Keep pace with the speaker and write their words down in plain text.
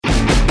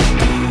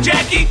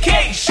Jackie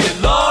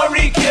Cation,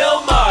 Laurie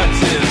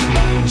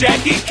Kilmartin.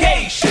 Jackie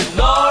Cation,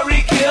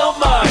 Laurie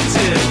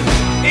Kilmartin.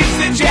 It's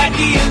the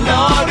Jackie and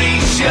Laurie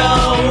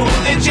Show.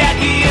 The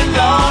Jackie and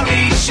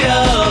Laurie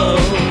Show.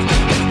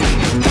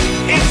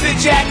 It's the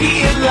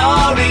Jackie and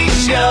Laurie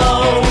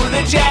Show.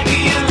 The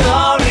Jackie and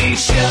Laurie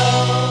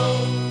Show.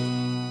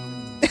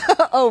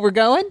 Oh, we're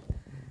going?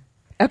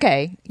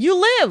 Okay.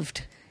 You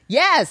lived.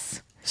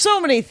 Yes. So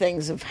many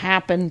things have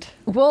happened.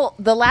 Well,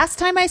 the last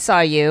time I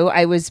saw you,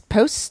 I was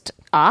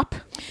post-op.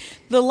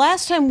 The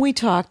last time we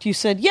talked, you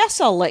said, yes,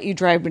 I'll let you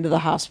drive me to the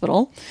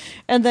hospital.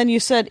 And then you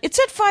said, it's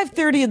at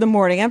 5:30 in the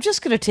morning. I'm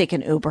just going to take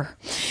an Uber.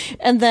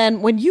 And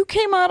then when you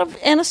came out of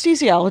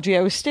anesthesiology,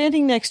 I was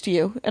standing next to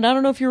you. And I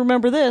don't know if you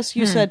remember this.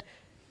 You said,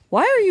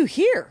 why are you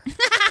here?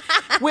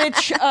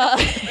 Which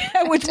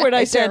word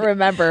I said, don't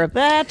remember.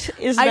 That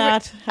is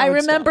not how I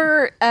it's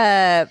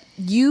remember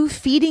you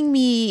feeding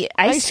me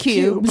ice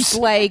cubes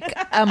like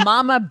a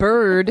mama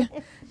bird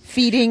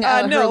feeding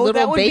her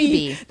little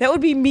baby. That would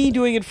be me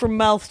doing it from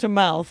mouth to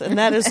mouth, and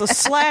that is a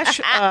slash.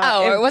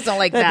 It wasn't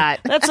like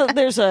that.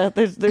 There's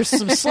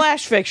some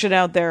slash fiction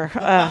out there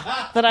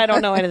that I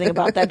don't know anything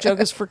about. That joke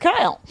is for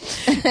Kyle,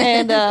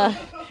 and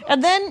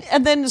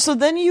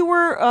then you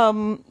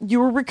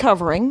were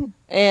recovering,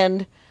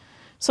 and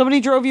somebody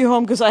drove you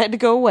home because I had to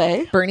go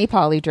away. Bernie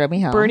Polly drove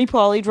me home. Bernie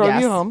Polly drove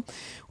Yes. you home,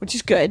 which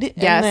is good.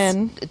 Yes,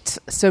 And then it's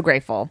so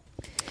grateful.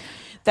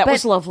 that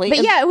was lovely.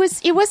 But yeah,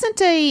 it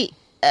wasn't a.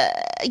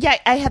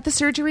 I had the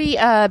surgery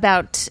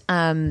about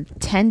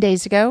 10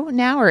 days ago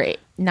now, or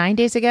 9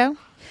 days ago.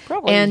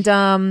 Probably.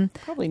 And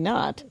probably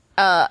not.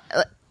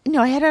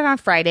 no, I had it on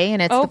Friday,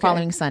 and it's the Okay.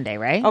 following Sunday,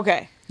 right?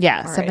 Okay.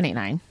 Yeah, All 7, right. 8,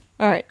 9.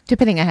 All right.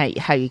 Depending on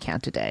how you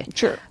count a day.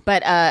 Sure.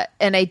 But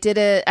and I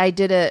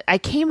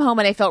came home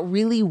and I felt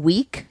really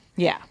weak.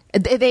 Yeah.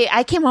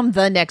 I came home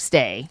the next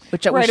day,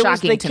 which was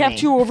shocking They to me.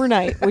 kept you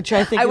overnight, which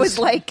I think I is was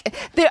like,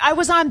 I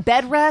was on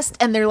bed rest,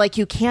 and they're like,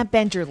 you can't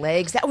bend your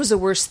legs. That was the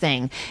worst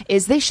thing.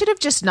 Is they should have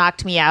just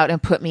knocked me out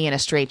and put me in a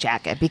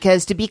straitjacket,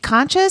 because to be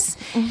conscious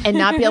and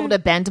not be able to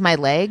bend my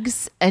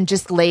legs and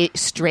just lay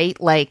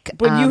straight, like.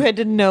 But you had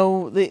to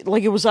know,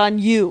 like it was on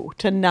you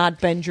to not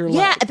bend your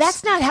Yeah, legs.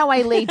 that's not how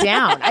I lay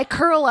down. I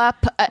curl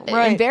up in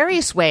Right.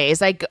 various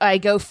ways. I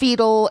go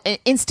fetal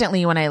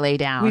instantly when I lay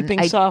down.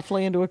 Weeping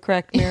softly into a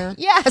cracked mirror.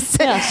 Yes.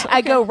 Yes,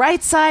 I go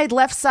right side,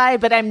 left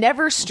side, but I'm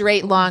never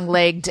straight,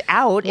 long-legged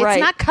out. It's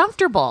Right. not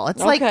comfortable.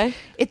 It's Okay.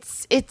 like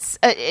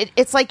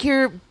it's like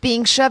you're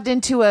being shoved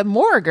into a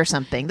morgue or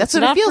something. That's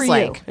It's what not it feels for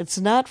you. like. It's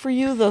not for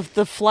you,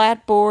 the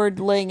flat board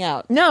laying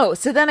out. No.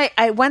 So then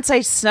I once I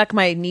snuck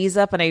my knees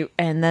up,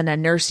 and then a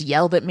nurse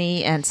yelled at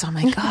me, and so I'm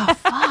like, oh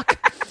fuck.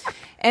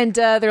 And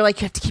they're like,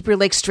 you have to keep your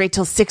legs straight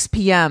till 6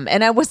 p.m.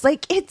 And I was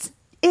like, it's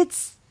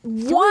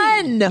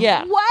 1.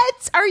 Yeah.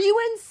 What? Are you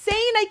insane?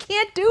 I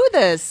can't do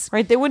this.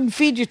 Right? They wouldn't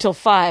feed you till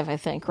 5, I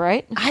think,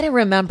 right? I don't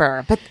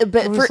remember, but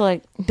was for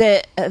like-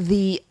 the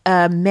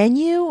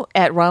menu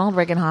at Ronald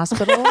Reagan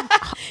Hospital,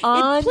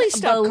 Please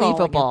stop calling it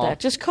unbelievable. that.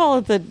 Just call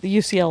it the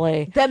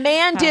UCLA. The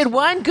man did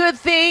one good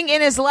thing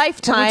in his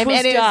lifetime, Which was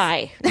and it's-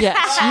 die.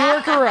 Yes, you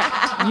are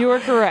correct. You are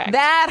correct.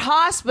 that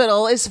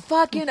hospital is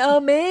fucking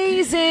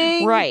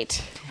amazing.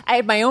 Right. I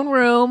have my own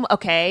room,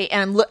 okay,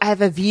 and I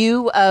have a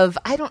view of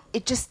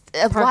Los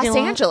Parking lot?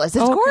 Angeles.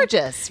 It's Oh, okay.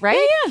 gorgeous,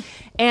 right? Yeah.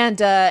 And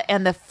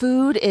the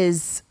food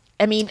is.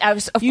 I mean, I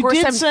was of You course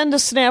did I'm send a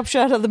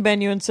snapshot of the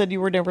menu and said you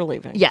were never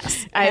leaving.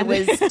 Yes, I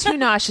was too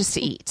nauseous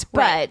to eat,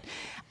 Right. but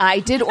I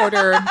did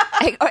order.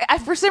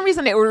 For some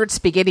reason, I ordered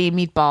spaghetti and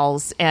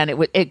meatballs, and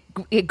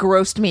it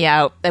grossed me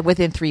out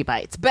within 3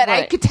 bites. But I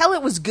Right. could tell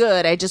it was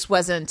good. I just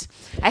wasn't.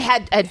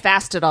 I'd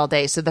fasted all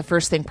day, so the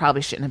first thing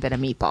probably shouldn't have been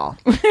a meatball.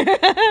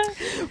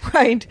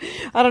 Right.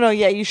 I don't know.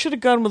 Yeah, you should have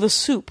gone with a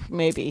soup,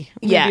 maybe.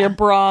 Yeah. Maybe a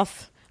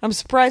broth. I'm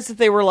surprised that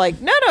they were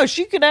like, no,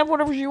 she can have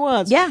whatever she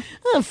wants. Yeah.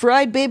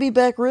 Fried baby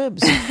back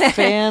ribs.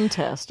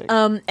 Fantastic.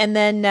 And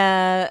then,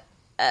 I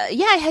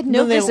had no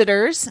Then they-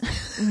 visitors.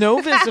 No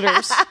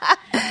visitors.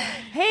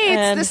 Hey, it's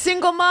And- the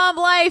single mom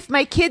life.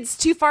 My kid's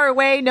too far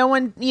away. No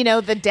one,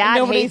 the dad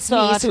Nobody hates me,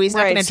 thought, so he's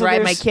not right, going to so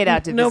drive my there's kid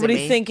out to nobody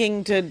visit me.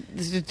 thinking to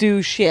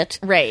do shit.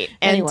 Right.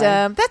 And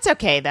Anyway. that's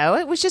okay, though.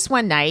 It was just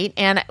one night.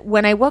 And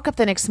when I woke up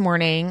the next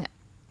morning,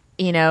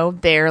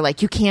 they're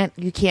like, you can't,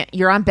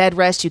 you're on bed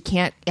rest. You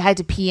can't, I had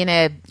to pee in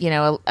a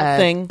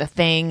thing.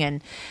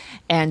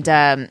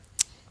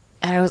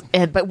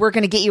 But we're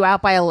going to get you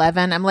out by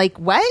 11. I'm like,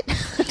 what?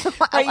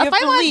 Right, you if have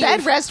I'm to on leave.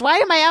 bed rest, why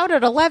am I out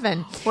at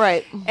 11?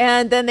 Right.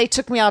 And then they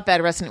took me out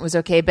bed rest and it was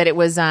okay. But it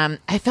was, I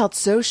felt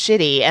so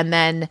shitty. And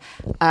then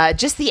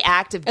just the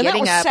act of And that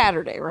getting was up.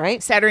 Saturday,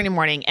 right? Saturday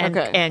morning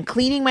and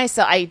cleaning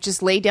myself. I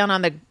just laid down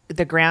on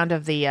the ground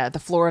of the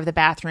floor of the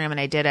bathroom and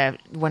I did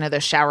one of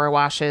those shower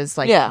washes.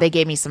 They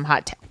gave me some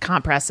hot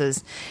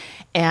compresses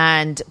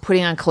and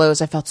putting on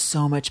clothes. I felt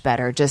so much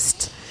better.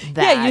 Just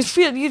that.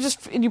 Yeah,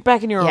 you're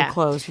back in your Yeah. own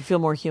clothes. You feel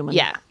more human.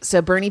 Yeah.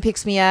 So Bernie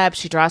picks me up.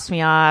 She drops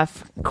me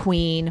off.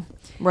 Queen.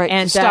 Right.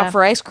 And stop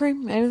for ice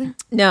cream? Anything?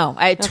 No,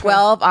 I had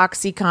 12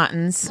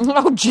 OxyContins.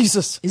 Oh,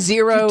 Jesus.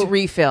 0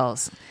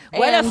 refills.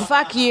 What a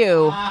fuck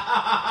you.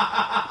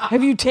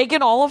 Have you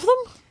taken all of them?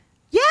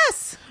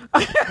 Yes.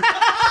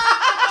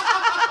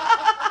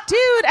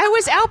 Dude, I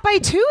was out by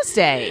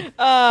Tuesday.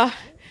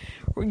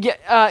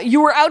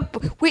 You were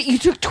out. Wait, you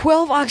took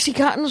 12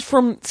 Oxycontins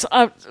from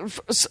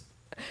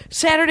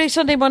Saturday,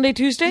 Sunday, Monday,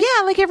 Tuesday?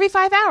 Yeah, like every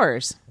 5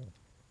 hours.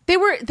 They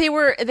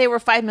were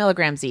 5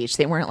 milligrams each.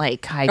 They weren't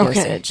like high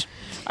dosage.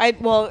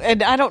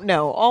 And I don't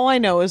know. All I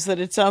know is that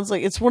it sounds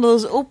like it's one of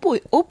those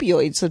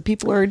opioids that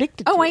people are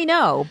addicted to. Oh, I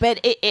know,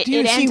 but do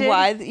you see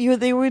why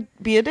they would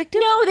be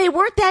addicted? No, they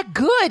weren't that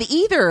good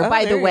either.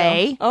 By the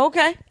way,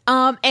 okay.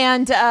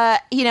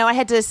 I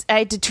had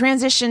to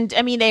transition.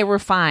 I mean, they were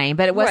fine,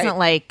 but it wasn't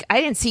like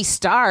I didn't see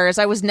stars.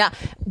 I was not.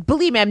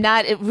 Believe me, I'm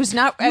not. It was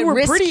not. You were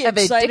risk pretty of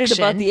excited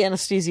addiction. about the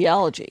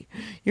anesthesiology.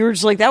 You were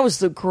just like, that was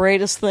the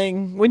greatest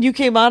thing. When you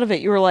came out of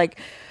it, you were like,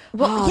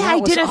 well, yeah, I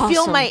didn't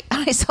feel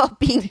myself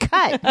being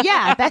cut.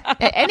 Yeah,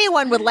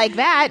 anyone would like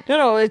that.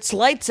 No, it's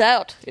lights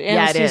out.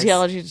 Yeah,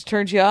 anesthesiology just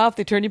turns you off.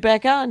 They turn you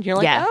back on. You're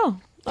like, oh,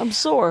 I'm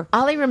sore.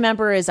 All I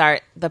remember is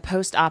the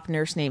post-op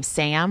nurse named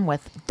Sam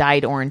with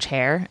dyed orange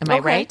hair. Am I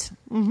right?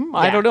 Mm-hmm. Yeah.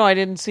 I don't know. I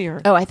didn't see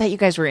her. Oh, I thought you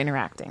guys were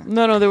interacting.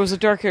 No, there was a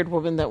dark-haired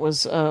woman that was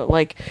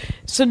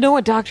so no,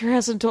 a doctor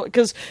hasn't told,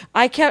 because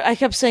I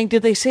kept saying,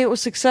 did they say it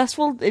was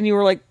successful? And you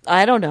were like,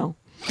 I don't know.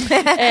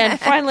 And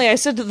finally I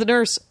said to the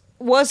nurse,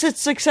 was it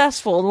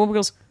successful? And the woman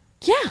goes,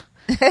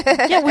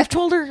 yeah, we've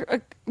told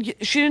her.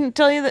 She didn't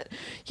tell you that.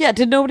 Yeah,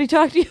 did nobody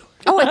talk to you?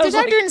 Oh, the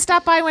doctor didn't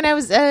stop by when I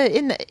was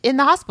in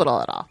the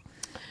hospital at all.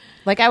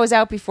 Like I was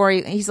out before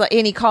he's like,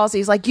 and he calls.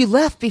 He's like, you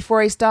left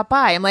before he stopped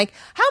by. I'm like,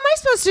 how am I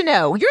supposed to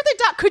know? You're the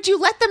doc. Could you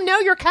let them know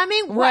you're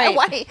coming? Right.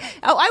 Why?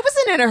 Oh, I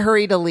wasn't in a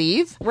hurry to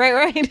leave.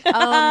 Right.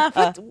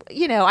 But,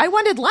 I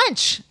wanted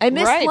lunch. I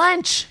missed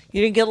lunch.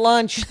 You didn't get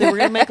lunch. They were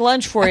going to make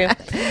lunch for you.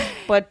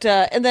 But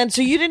and then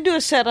so you didn't do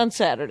a set on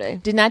Saturday.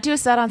 Did not do a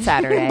set on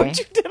Saturday. But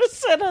you did a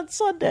set on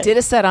Sunday. Did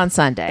a set on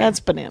Sunday. That's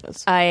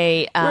bananas.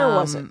 Where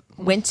was it?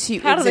 Went to.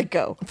 How did it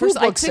go? First,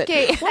 Who books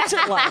it? What's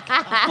it like?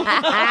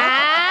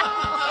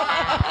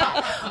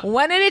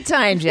 One at a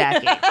time,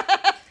 Jackie.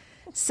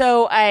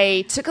 So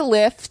I took a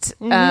lift.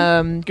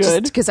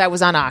 Good, because I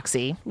was on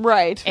Oxy,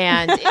 right?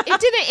 And it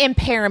didn't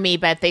impair me,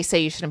 but they say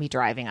you shouldn't be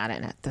driving on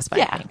it. That's fine.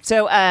 Yeah.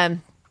 So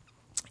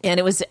and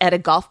it was at a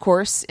golf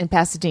course in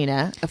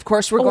Pasadena. Of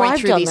course, we're going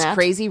through these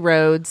crazy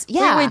roads.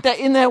 Yeah. Wait, that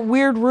in that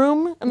weird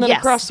room, and then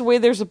across the way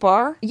there's a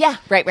bar. Yeah.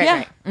 Right.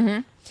 Mm-hmm.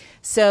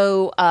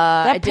 So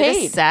I did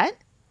a set.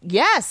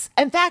 Yes.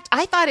 In fact,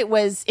 I thought it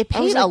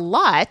paid a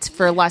lot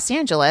for Los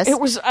Angeles. It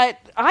was,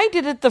 I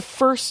did it the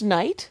first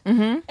night,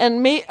 and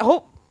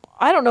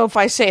I don't know if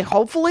I say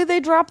hopefully they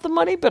dropped the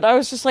money, but I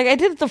was just like, I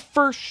did it the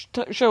first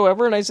show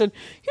ever, and I said,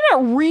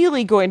 you're not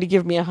really going to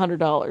give me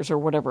 $100 or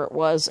whatever it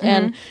was. Mm-hmm.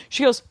 And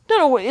she goes,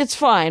 no, it's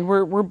fine.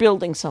 We're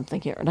building something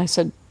here. And I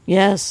said,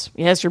 Yes,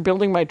 you're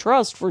building my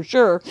trust for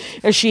sure.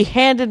 And she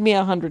handed me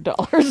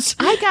 $100.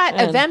 I got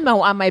a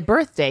Venmo on my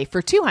birthday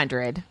for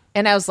 $200.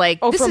 And I was like,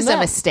 this is a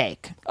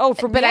mistake.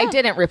 But I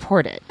didn't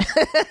report it. But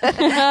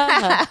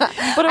I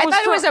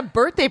thought it was a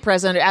birthday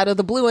present out of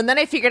the blue. And then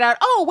I figured out,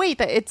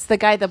 it's the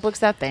guy that books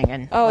that thing.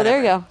 And there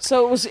you go.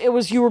 So it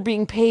was you were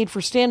being paid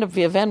for stand-up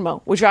via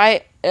Venmo, which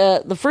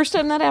the first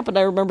time that happened,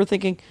 I remember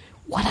thinking,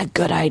 what a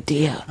good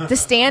idea. The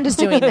Stand is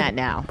doing that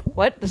now.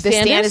 What? The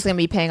Stand is going to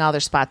be paying all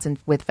their spots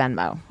with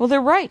Venmo. Well,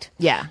 they're right.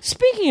 Yeah.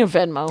 Speaking of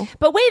Venmo.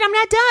 But wait, I'm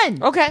not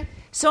done. Okay.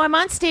 So I'm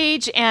on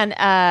stage and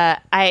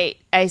I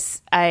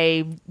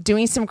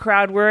doing some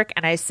crowd work,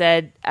 and I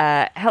said,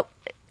 help.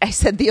 I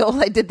did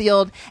the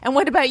old, and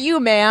what about you,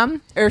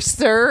 ma'am or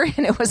sir?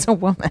 And it was a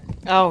woman.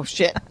 Oh,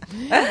 shit.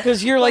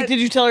 Because you're like, did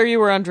you tell her you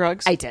were on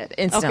drugs? I did,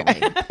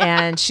 instantly. Okay.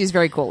 And she's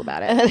very cool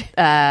about it.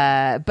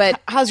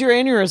 But how's your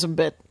aneurysm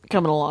bit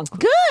coming along?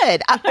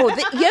 Good.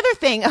 The other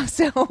thing,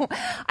 so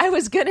I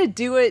was going to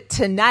do it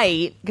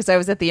tonight because I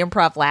was at the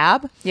Improv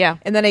Lab. Yeah.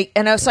 And then I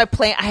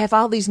have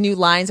all these new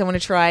lines I want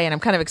to try, and I'm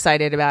kind of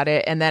excited about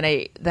it. And then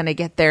I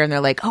get there and they're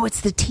like, oh,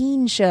 it's the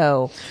teen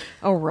show.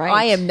 Oh,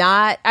 right. I'm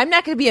not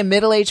going to be a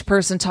middle-aged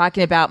person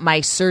talking about my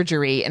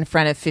surgery in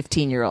front of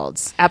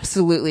 15-year-olds.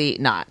 Absolutely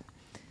not.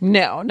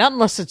 No, not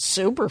unless it's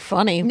super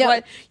funny. No,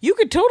 but you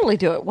could totally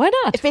do it. Why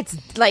not? If it's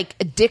like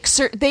dick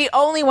they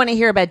only want to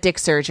hear about dick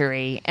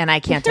surgery, and I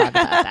can't talk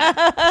about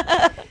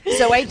that.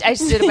 So I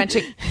just did a bunch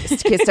of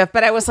kid stuff,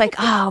 but I was like,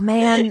 oh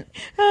man,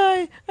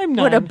 I'm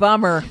not. What a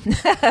bummer.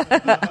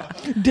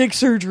 Dick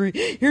surgery.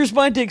 Here's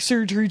my dick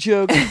surgery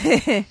joke.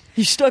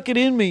 He stuck it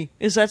in me.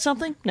 Is that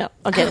something? No.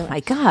 Okay. Oh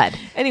my God.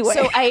 Anyway,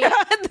 so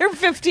they're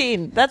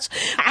 15.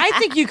 I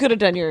think you could have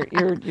done your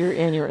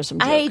aneurysm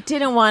joke. I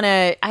didn't want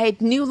to. I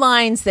had new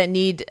lines that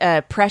need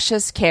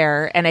precious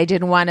care, and I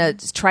didn't want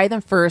to try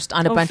them first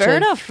on a bunch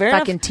of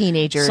fucking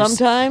teenagers.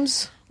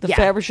 Sometimes the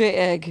Fabergé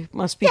egg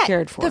must be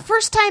cared for. The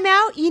first time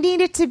out, you need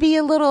it to be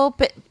a little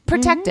bit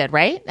protected,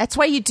 right? That's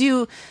why you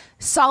do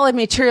solid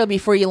material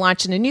before you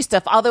launch into new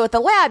stuff. Although at the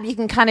lab, you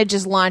can kind of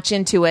just launch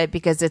into it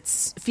because it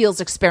feels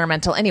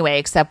experimental anyway,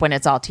 except when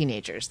it's all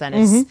teenagers. Then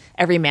it's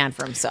every man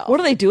for himself. What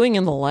are they doing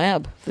in the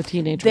lab, the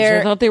teenagers?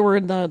 I thought they were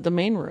in the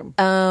main room.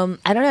 I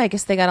don't know. I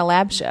guess they got a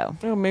lab show.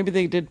 Oh, maybe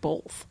they did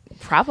both.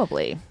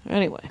 Probably.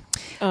 Anyway.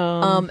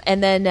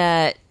 And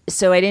then...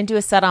 so I didn't do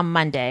a set on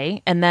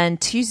Monday, and then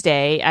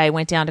Tuesday I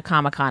went down to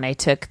Comic-Con. I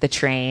took the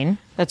train.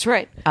 That's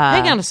right.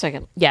 Hang on a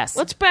second. Yes.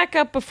 Let's back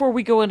up before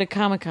we go into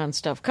Comic-Con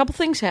stuff. A couple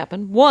things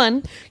happened.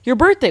 One, your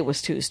birthday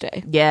was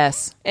Tuesday.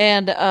 Yes.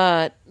 And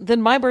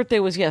then my birthday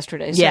was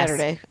yesterday,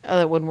 Saturday,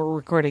 when we're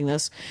recording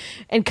this.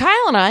 And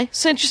Kyle and I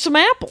sent you some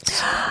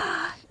apples.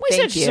 We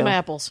sent you some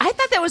apples. I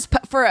thought that was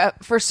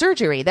for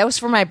surgery. That was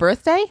for my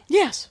birthday?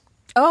 Yes.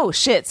 Oh,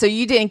 shit. So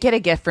you didn't get a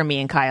gift from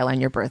me and Kyle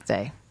on your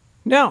birthday?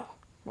 No.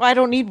 Well, I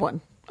don't need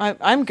one.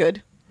 I'm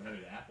good.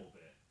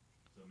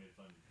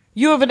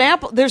 You have an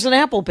apple. There's an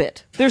apple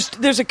bit.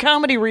 There's a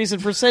comedy reason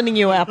for sending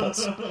you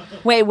apples.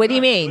 Wait, what do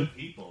you mean?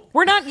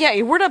 We're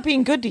not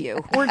being good to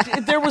you.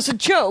 There was a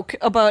joke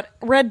about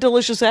red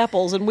delicious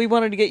apples, and we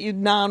wanted to get you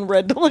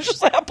non-red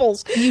delicious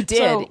apples. You did.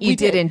 So you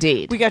did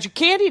indeed. We got you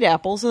candied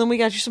apples, and then we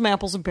got you some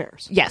apples and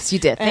pears. Yes, you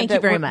did. Thank you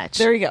very much.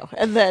 There you go.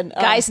 And then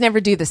guys,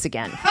 never do this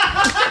again.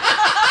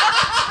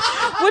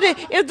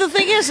 The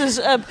thing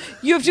is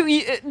you have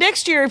to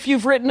next year. If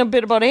you've written a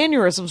bit about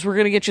aneurysms, we're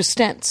going to get you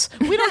stents.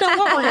 We don't know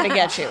what we're going to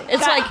get you.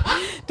 It's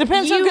like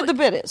depends how good the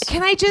bit is.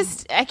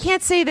 I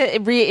can't say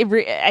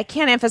that. I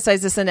can't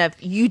emphasize this enough.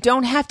 You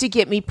don't have to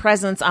get me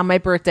presents on my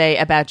birthday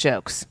about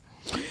jokes.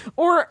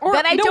 Or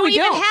that I no, don't we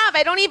even don't. have.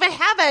 I don't even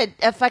have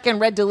a fucking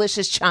Red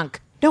Delicious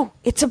chunk. No,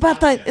 it's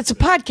about it's a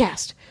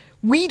podcast.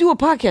 We do a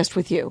podcast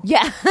with you.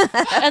 Yeah.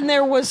 And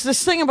there was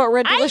this thing about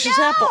Red Delicious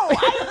apple.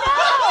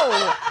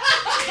 I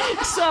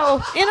know.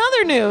 So, in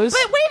other news...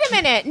 But wait a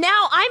minute.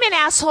 Now I'm an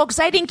asshole because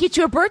I didn't get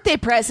you a birthday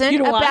present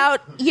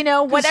about,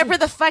 whatever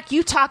the fuck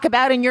you talk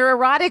about in your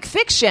erotic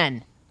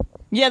fiction.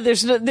 Yeah,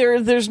 there's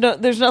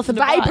nothing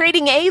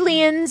vibrating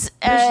aliens.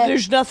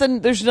 There's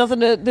nothing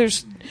to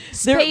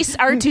space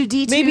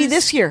R2D2.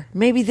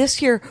 Maybe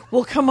this year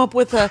we'll come up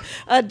with a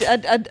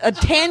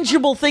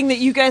tangible thing that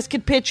you guys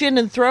could pitch in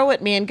and throw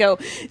at me and go,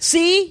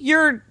 see,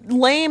 you're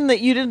lame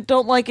that you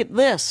don't like it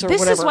this or this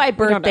whatever. Is why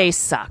birthdays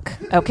suck.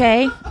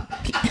 Okay,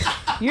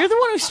 you're the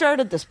one who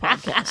started this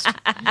podcast.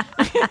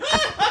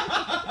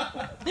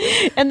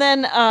 And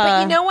then,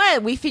 but you know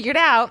what? We figured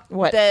out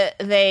what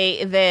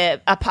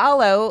the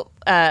Apollo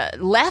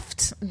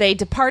left. They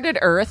departed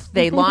Earth.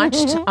 They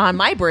launched on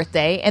my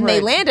birthday, and they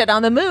landed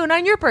on the moon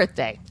on your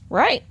birthday.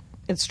 Right,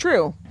 it's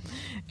true.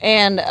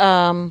 And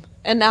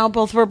now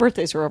both of our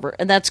birthdays are over,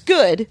 and that's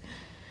good.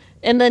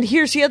 And then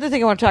here's the other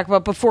thing I want to talk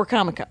about before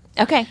Comic-Con.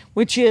 Okay,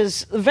 which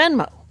is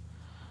Venmo.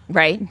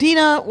 Right,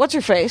 Dina, what's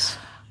her face?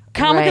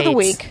 Comic of the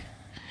week.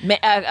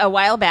 A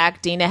while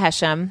back, Dina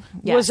Hashem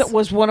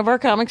was one of our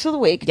comics of the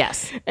week.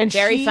 Yes, and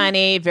very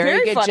funny,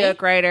 very good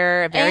joke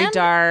writer, very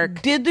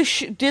dark. Did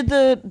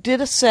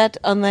a set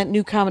on that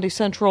new Comedy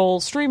Central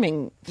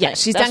streaming thing. Yeah,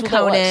 she's done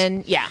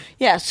Conan.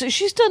 Yeah. So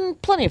she's done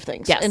plenty of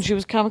things. Yes, and she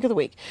was comic of the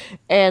week.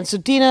 And so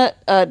Dina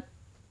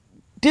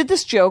did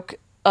this joke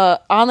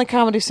on the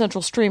Comedy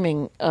Central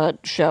streaming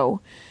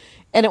show.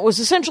 And it was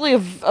essentially a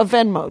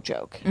Venmo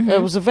joke. Mm-hmm.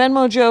 It was a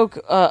Venmo joke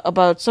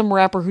about some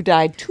rapper who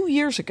died 2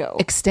 years ago.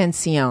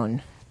 Extensione.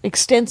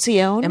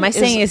 Am I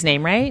saying his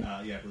name right?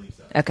 Yeah, I believe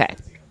so.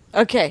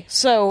 Okay,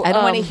 so... I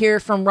don't want to hear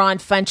from Ron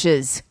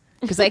Funches.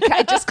 Because I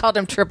just called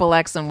him Triple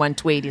X in one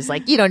tweet. He's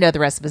like, you don't know the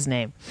rest of his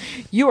name.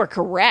 You are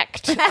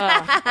correct.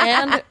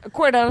 And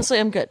quite honestly,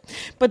 I'm good.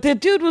 But the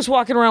dude was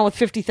walking around with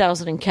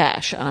 $50,000 in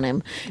cash on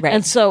him. Right.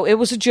 And so it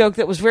was a joke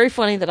that was very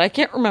funny that I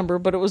can't remember,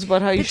 but it was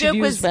about how you should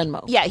use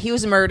Venmo. Yeah, he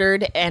was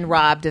murdered and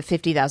robbed of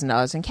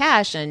 $50,000 in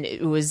cash. And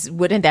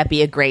wouldn't that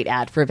be a great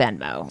ad for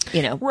Venmo?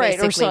 Right.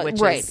 Basically,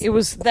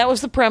 that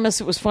was the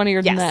premise. It was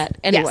funnier than that.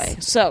 Anyway,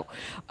 so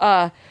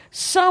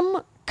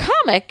some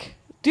comic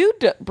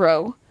dude,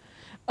 bro...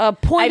 I've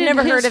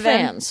never heard of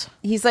fans. him.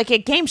 He's like a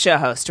game show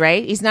host,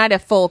 right? He's not a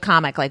full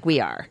comic like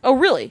we are. Oh,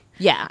 really?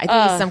 Yeah, I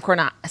think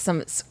he's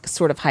some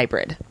sort of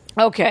hybrid.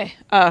 Okay.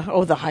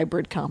 The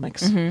hybrid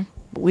comics. Mm-hmm.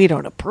 We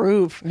don't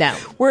approve. No.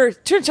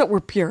 Turns out we're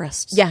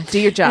purists. Yeah,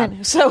 do your job.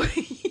 And so,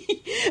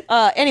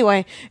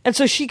 anyway, and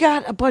so she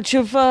got a bunch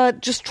of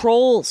just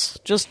trolls.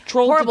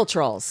 Horrible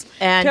trolls.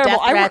 And terrible.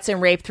 Death threats and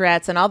rape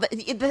threats and all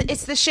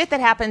it's the shit that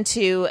happened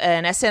to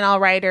an SNL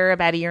writer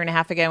about a year and a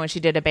half ago when she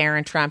did a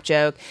Barron Trump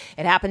joke.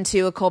 It happened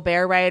to a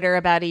Colbert writer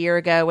about a year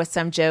ago with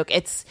some joke.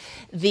 It's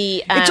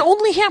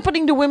only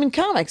happening to women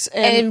comics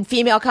and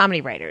female comedy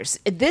writers.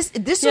 This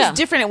was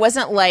different. It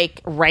wasn't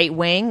like right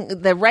wing.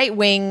 The right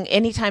wing,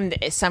 anytime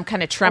some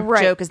kind of Trump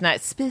joke is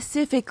not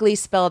specifically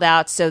spelled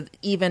out, so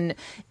even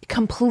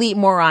complete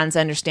morons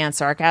understand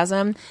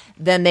sarcasm,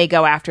 then they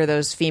go after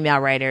those female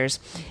writers.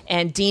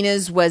 And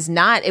Dina's was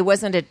not. It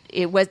wasn't.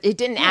 It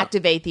didn't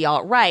activate the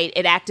alt-right.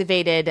 It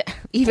activated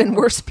even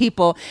worse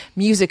people,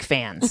 music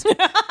fans,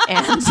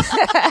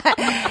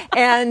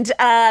 and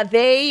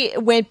they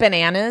went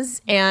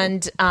bananas.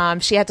 And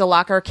she had to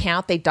lock her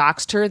account. They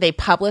doxed her. They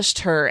published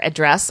her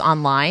address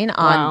online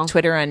on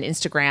Twitter and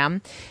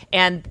Instagram.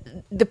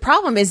 And the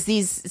problem is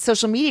these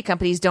social media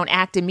companies don't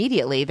act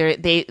immediately.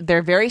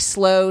 They're very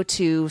slow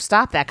to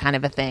stop that kind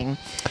of a thing.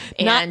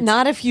 And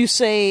not if you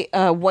say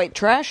white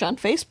trash on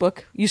Facebook.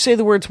 You say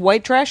the words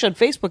white trash on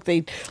Facebook,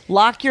 they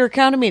lock your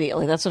account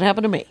immediately. That's what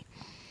happened to me.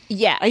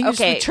 Yeah, I used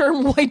the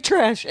term white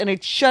trash, and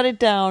it shut it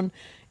down.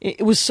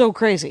 It was so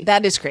crazy.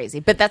 That is crazy,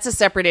 but that's a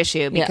separate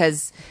issue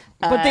because.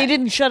 But they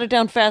didn't shut it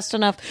down fast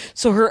enough,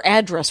 so her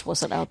address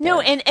wasn't out there.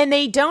 No, and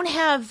they don't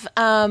have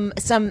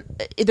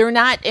they're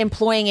not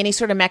employing any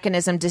sort of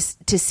mechanism to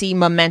see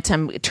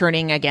momentum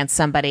turning against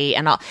somebody,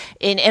 and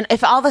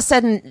if all of a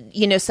sudden,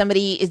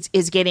 somebody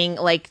is getting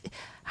like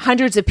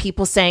hundreds of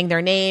people saying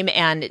their name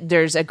and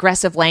there's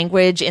aggressive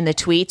language in the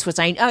tweets, which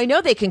I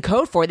know they can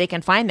code for. They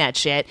can find that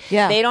shit.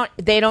 Yeah.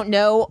 They don't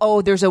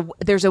know, there's a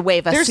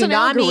wave. There's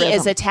tsunami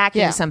is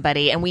attacking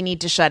somebody and we need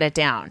to shut it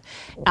down.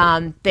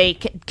 They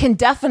can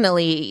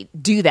definitely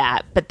do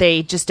that, but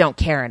they just don't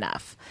care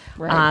enough.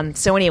 Right.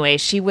 So anyway,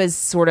 she was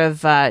sort of,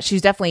 she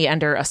was definitely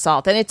under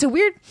assault. And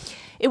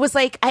it was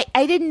like,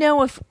 I didn't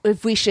know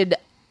if we should,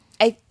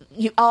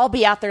 you all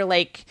be out there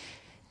like,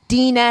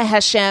 Dina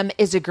Hashem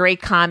is a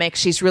great comic.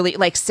 She's really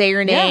like say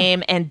her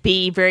name and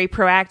be very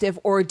proactive,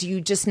 or do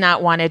you just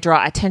not want to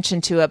draw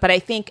attention to it? But I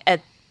think I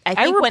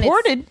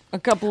reported a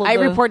couple of I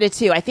reported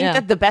too. I think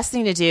that the best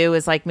thing to do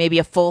is like maybe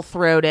a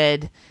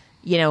full-throated,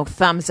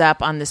 thumbs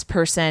up on this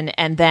person,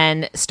 and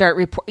then start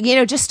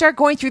just start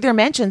going through their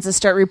mentions and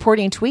start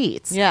reporting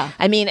tweets. Yeah.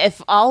 I mean,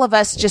 if all of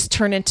us just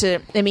turn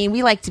into,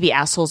 we like to be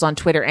assholes on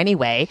Twitter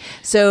anyway.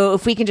 So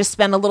if we can just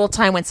spend a little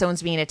time when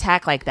someone's being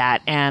attacked like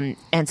that and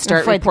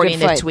start reporting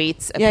the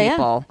tweets of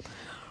people,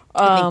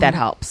 I think that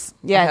helps.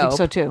 Yeah, I think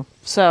so too.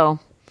 So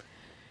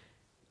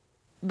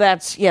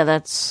that's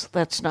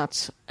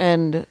nuts.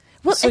 And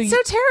it's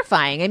so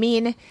terrifying. I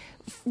mean,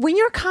 when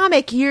you're a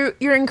comic, you're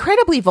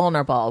incredibly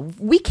vulnerable.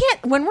 We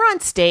can't, when we're on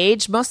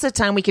stage, most of the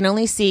time we can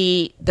only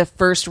see the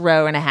first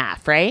row and a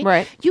half, right?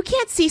 Right. You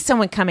can't see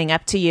someone coming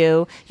up to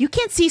you. You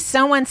can't see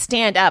someone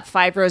stand up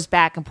 5 rows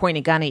back and point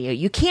a gun at you.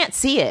 You can't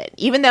see it.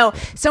 Even though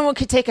someone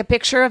could take a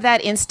picture of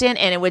that instant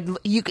and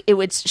it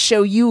would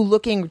show you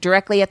looking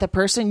directly at the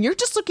person. You're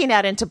just looking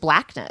out into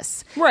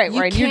blackness. Right, you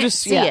right. Can't You just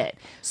see it.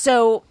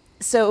 So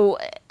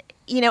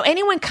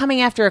anyone coming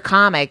after a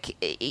comic,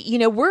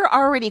 we're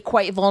already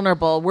quite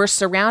vulnerable. We're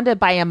surrounded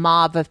by a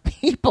mob of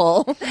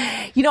people.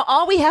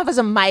 All we have is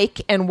a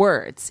mic and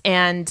words.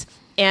 And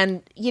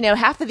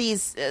half of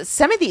these,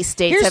 some of these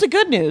states. Here's the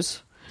good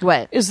news.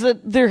 What? Is that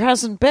there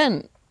hasn't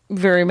been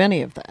very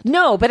many of that.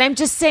 No, but I'm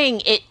just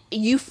saying it.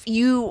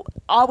 You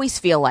always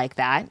feel like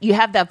that. You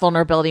have that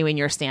vulnerability when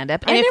you're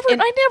stand-up. I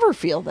never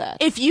feel that.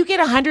 If you get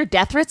 100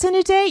 death threats in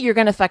a day, you're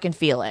going to fucking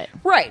feel it.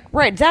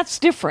 Right. That's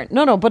different.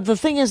 No. But the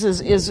thing is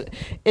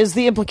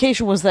the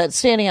implication was that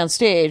standing on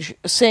stage,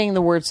 saying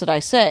the words that I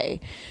say,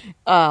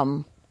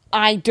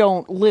 I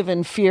don't live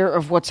in fear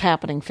of what's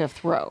happening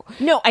fifth row.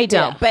 No, I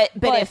don't. Yeah.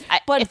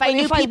 But if I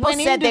knew people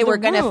said they were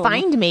going to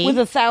find me with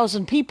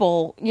 1,000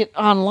 people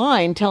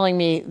online telling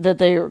me that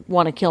they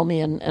want to kill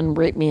me and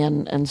rape me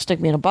and stick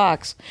me in a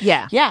box,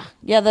 yeah,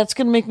 that's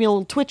going to make me a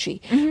little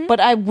twitchy. Mm-hmm. But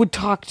I would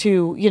talk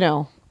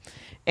to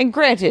And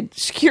granted,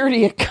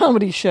 security at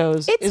comedy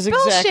shows is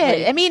bullshit.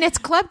 Exactly. I mean, it's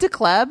club to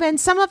club, and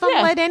some of them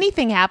let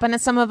anything happen, and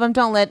some of them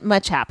don't let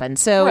much happen.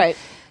 So. Right.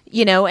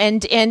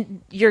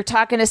 And you're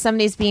talking to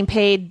somebody who's being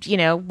paid,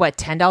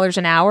 $10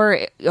 an hour?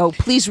 Oh,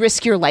 please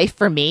risk your life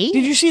for me.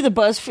 Did you see the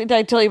BuzzFeed? Did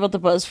I tell you about the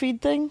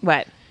BuzzFeed thing?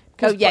 What?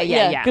 Oh,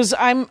 yeah. Because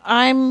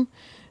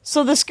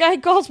so this guy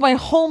calls my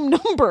home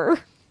number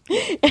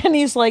and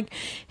he's like,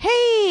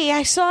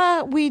 hey,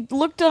 we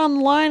looked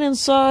online and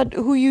saw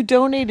who you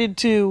donated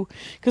to,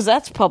 because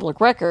that's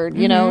public record,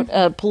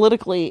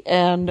 politically.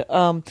 And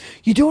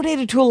you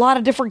donated to a lot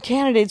of different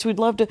candidates.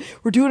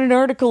 We're doing an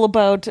article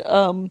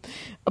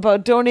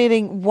about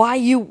donating,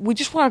 we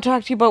just want to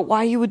talk to you about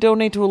why you would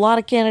donate to a lot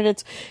of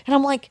candidates. And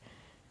I'm like,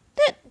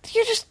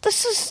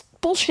 this is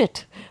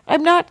bullshit.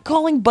 I'm not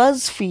calling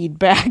BuzzFeed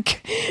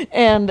back.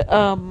 And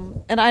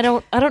I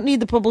don't need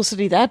the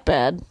publicity that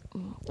bad.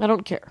 I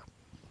don't care.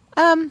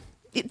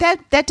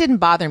 That didn't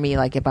bother me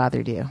like it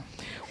bothered you.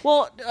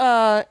 Well,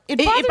 it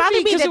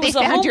bothered me that they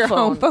found your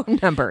home phone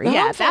number.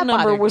 That phone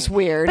number was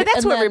weird. But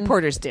that's what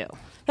reporters do.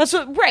 That's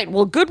right.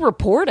 Well, good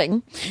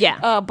reporting.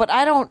 Yeah. But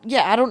I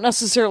don't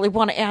necessarily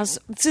want to ask.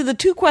 See, the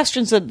two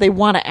questions that they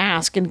want to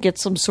ask and get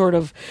some sort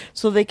of,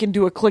 so they can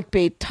do a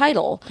clickbait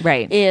title.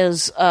 Right.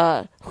 Is,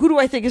 who do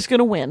I think is going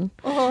to win?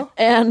 Uh-huh.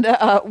 And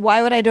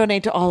why would I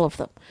donate to all of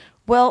them?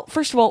 Well,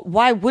 first of all,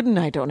 why wouldn't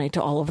I donate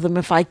to all of them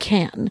if I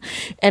can?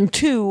 And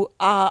two,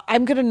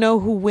 I'm going to know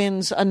who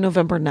wins on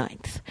November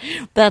 9th.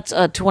 That's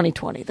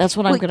 2020. That's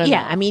what I'm going to know.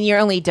 Yeah, I mean,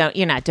 you're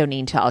not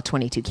donating to all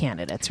 22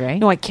 candidates, right?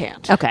 No, I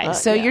can't. Okay,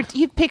 so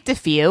you've picked a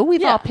few.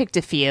 We've all picked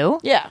a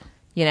few. Yeah.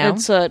 You know?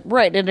 It's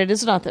right, and it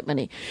is not that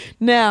many.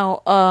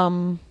 Now,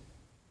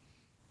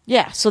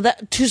 so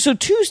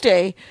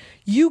Tuesday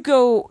you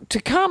go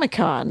to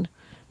Comic-Con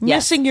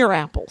missing your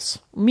apples.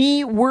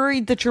 Me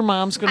worried that your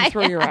mom's going to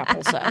throw your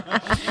apples out.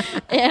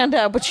 And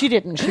but she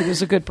didn't. She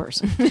was a good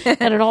person.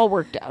 And it all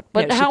worked out.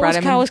 But No,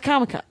 how was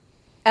Comic-Con?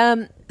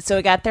 So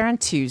I got there on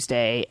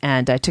Tuesday,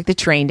 and I took the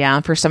train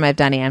down. First time I've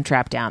done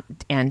Amtrak,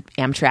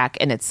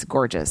 and it's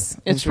gorgeous.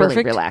 It's really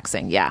perfect?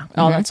 relaxing. Yeah.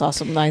 Oh, that's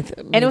awesome.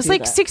 And it was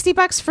like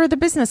 $60 for the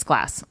business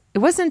class. It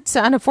wasn't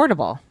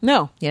unaffordable.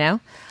 No. You know?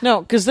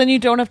 No, because then you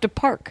don't have to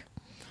park.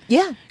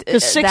 Yeah.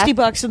 Because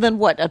 $60 and then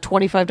what? A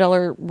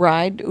 $25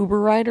 ride,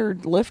 Uber ride or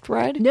Lyft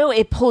ride? No,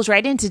 it pulls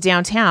right into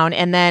downtown,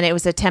 and then it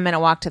was a 10-minute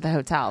walk to the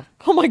hotel.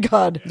 Oh, my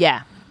God.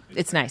 Yeah.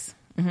 It's nice.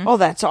 Mm-hmm. Oh,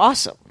 that's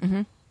awesome.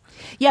 Mm-hmm.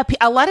 Yeah,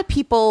 a lot of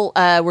people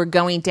were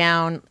going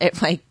down at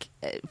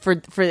for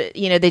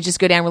they just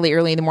go down really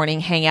early in the morning,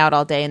 hang out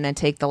all day, and then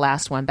take the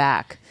last one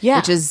back. Yeah,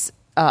 which is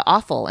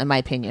awful in my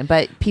opinion.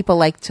 But people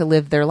like to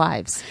live their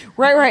lives.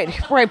 Right.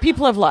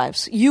 People have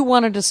lives. You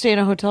wanted to stay in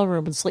a hotel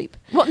room and sleep.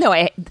 Well, no,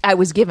 I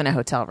was given a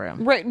hotel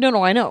room. Right.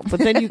 No, I know.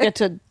 But then you get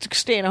to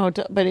stay in a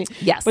hotel. But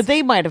yes, but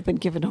they might have been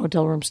given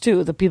hotel rooms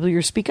too. The people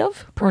you speak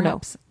of,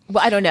 perhaps. Or no?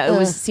 Well, I don't know.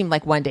 It seemed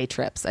like one-day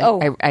trips.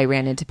 I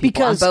ran into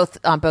people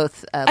on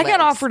both. I got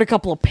offered a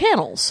couple of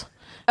panels.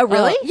 Oh,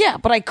 really? Yeah,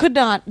 but I could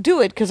not do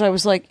it because I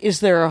was like,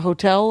 "Is there a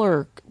hotel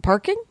or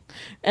parking?"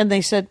 And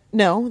they said,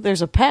 "No,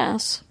 there's a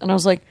pass." And I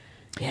was like,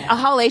 "Yeah, a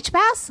Hall H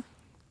pass."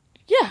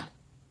 Yeah,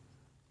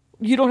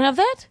 you don't have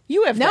that.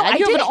 You have no, that. I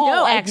didn't.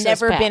 No, I've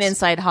never been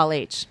inside Hall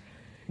H.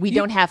 We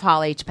don't have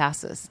Hall H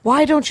passes.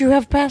 Why don't you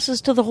have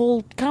passes to the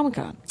whole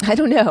Comic-Con? I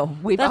don't know.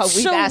 We've asked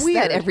weird.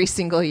 that every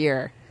single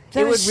year.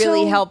 That it would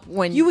really help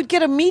when you would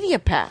get a media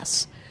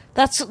pass.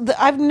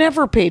 I've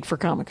never paid for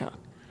Comic-Con.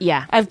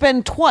 Yeah, I've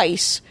been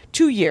twice,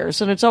 2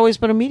 years, and it's always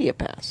been a media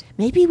pass.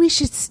 Maybe we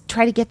should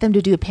try to get them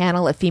to do a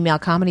panel of female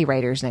comedy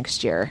writers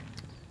next year.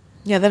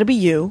 Yeah, that'd be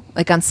you.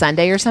 Like on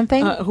Sunday or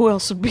something. Who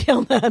else would be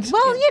on that?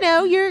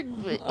 Well, you're.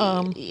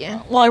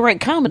 Yeah. Well, I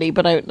write comedy,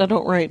 but I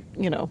don't write.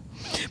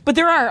 But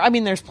there are. I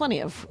mean, there's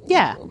plenty of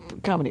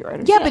comedy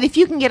writers. Yeah, but if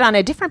you can get on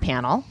a different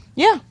panel.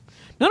 Yeah.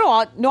 No.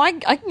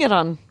 I can get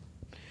on.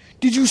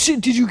 Did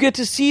you get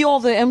to see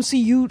all the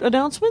MCU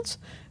announcements?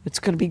 It's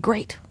going to be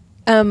great.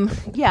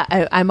 Yeah,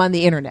 I'm on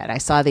the internet. I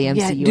saw the MCU.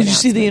 Yeah, did you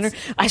see the internet?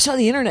 I saw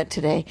the internet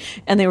today,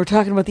 and they were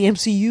talking about the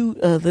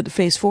MCU, the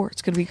Phase 4.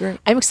 It's going to be great.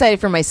 I'm excited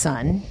for my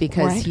son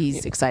because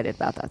he's excited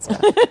about that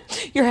stuff.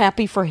 You're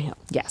happy for him.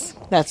 Yes.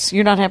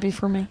 You're not happy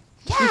for me?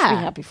 Yeah. You should be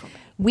happy for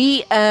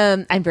me.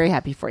 I'm very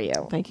happy for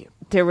you. Thank you.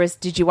 Did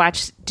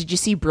you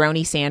see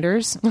Brony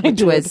Sanders? I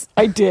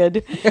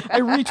did. I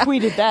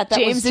retweeted that. That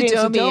James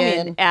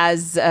Adomian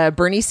as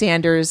Bernie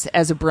Sanders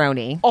as a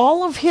brony.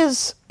 All of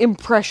his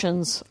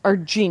impressions are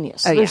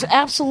genius. There's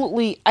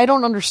absolutely, I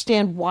don't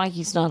understand why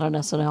he's not on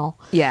SNL.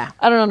 Yeah.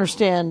 I don't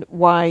understand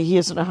why he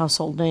isn't a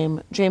household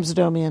name. James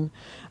Adomian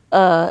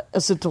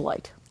is a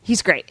delight.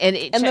 He's great. And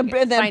that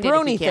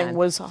brony thing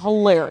was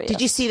hilarious.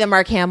 Did you see the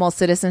Mark Hamill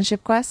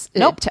citizenship quest?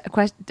 Nope.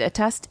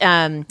 Test?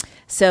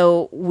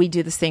 So we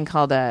do this thing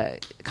called a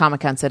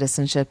Comic-Con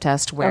citizenship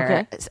test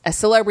where a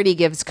celebrity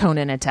gives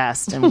Conan a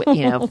test and,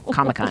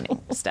 Comic-Con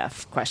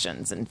stuff,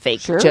 questions and fake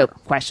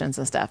joke questions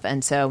and stuff.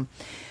 And so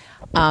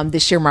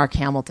this year Mark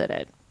Hamill did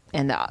it.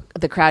 And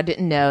the crowd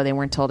didn't know. They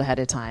weren't told ahead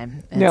of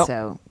time. And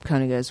so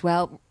Conan goes,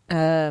 well...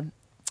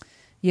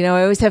 I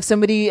always have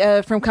somebody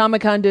from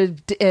Comic-Con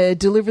to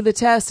deliver the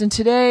test, and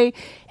today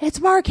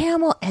it's Mark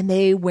Hamill, and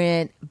they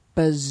went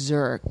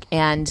berserk.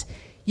 And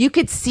you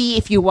could see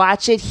if you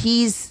watch it,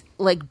 he's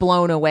like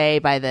blown away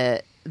by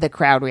the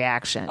crowd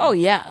reaction. Oh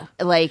yeah,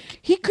 like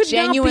he could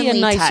genuinely not be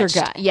a nicer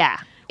touched. guy. Yeah,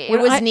 it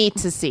was neat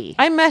to see.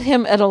 I met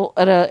him at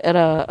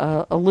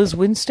a Liz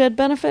Winstead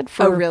benefit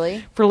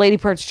for for Lady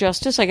Parts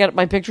Justice. I got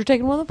my picture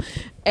taken with him,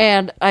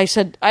 and I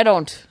said, I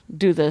don't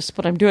do this,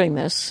 but I'm doing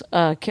this.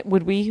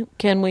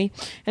 Can we?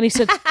 And he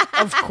said,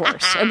 of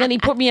course. And then he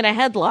put me in a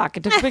headlock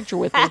and took a picture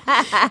with me.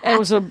 And it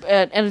was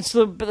it's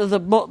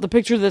the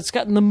picture that's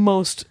gotten the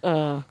most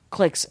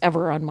clicks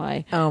ever on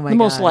my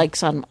most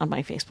likes on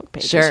my Facebook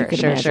page.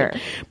 Sure.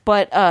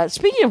 But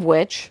speaking of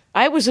which,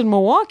 I was in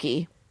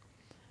Milwaukee.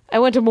 I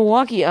went to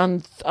Milwaukee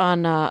on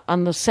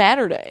the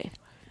Saturday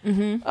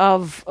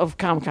of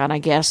Comic-Con, I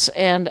guess,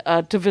 and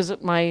to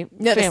visit my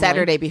family. The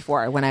Saturday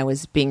before when I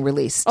was being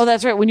released. Oh,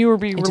 that's right, when you were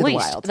being Into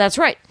released. The wild. That's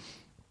right.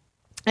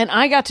 And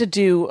I got to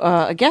do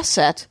a guest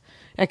set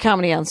at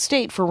Comedy on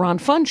State for Ron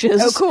Funches.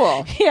 Oh,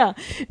 cool. Yeah,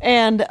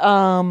 and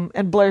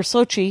Blair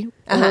Sochi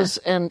was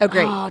oh,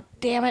 great. Oh,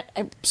 damn it,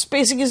 I'm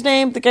spacing his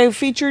name. The guy who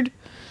featured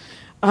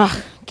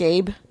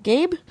Gabe.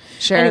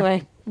 Sure.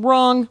 Anyway,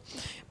 wrong,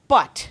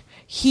 but.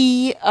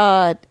 He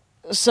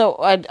so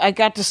I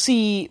got to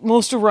see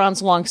most of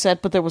Ron's long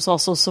set, but there was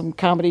also some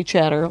comedy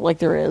chatter like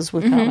there is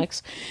with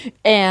comics.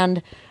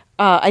 And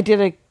I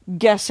did a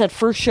guest set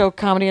first show,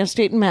 Comedy on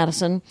State in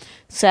Madison,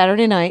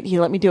 Saturday night. He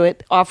let me do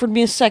it. Offered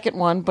me a second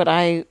one, but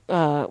I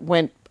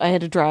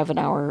had to drive an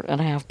hour and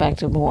a half back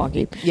to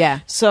Milwaukee. Yeah.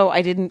 So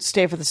I didn't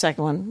stay for the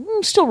second one.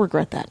 Still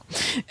regret that.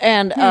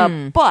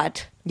 And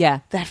but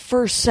that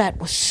first set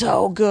was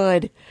so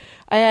good.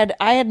 I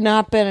had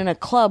not been in a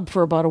club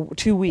for about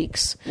 2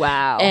 weeks.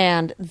 Wow.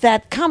 And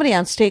that Comedy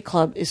on State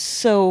Club is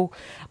so...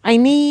 I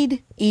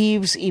need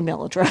Eve's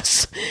email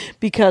address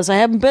because I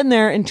haven't been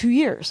there in 2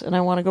 years and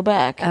I want to go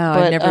back. Oh,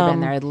 I've never been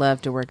there. I'd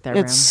love to work that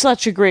room. It's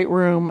such a great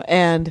room,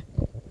 and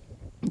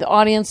the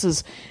audience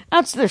is...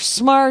 They're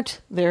smart.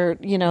 They're,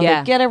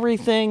 they get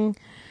everything.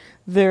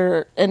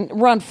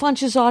 And Ron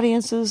Funch's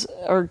audiences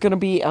are going to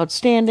be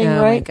outstanding, right?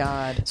 Oh, my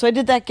God. So I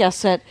did that guest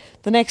set.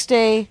 The next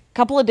day,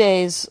 couple of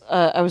days,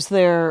 I was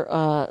there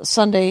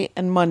Sunday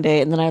and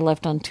Monday, and then I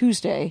left on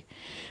Tuesday.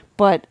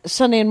 But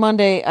Sunday and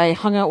Monday, I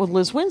hung out with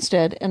Liz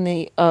Winstead and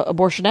the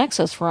Abortion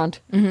Access Front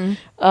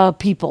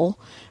people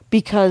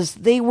because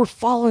they were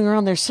following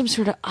around. There's some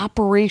sort of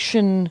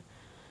Operation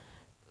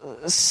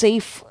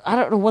Safe. I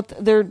don't know what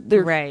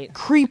they're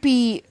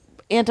creepy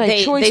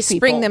anti-choice they people.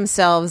 spring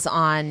themselves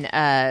on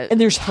and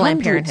there's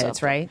Planned hundreds Parenthoods, of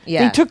them. right?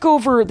 Yeah.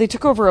 They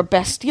took over a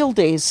Bastille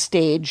Days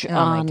stage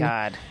my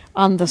God.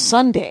 on the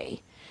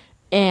Sunday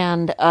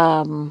and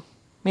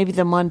maybe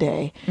the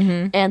Monday,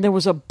 and there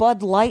was a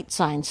Bud Light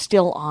sign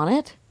still on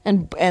it,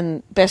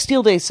 and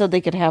Bastille Days said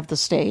they could have the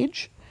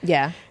stage.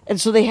 Yeah. And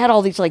so they had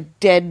all these like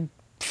dead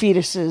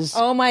fetuses.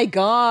 Oh my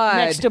God.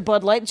 Next to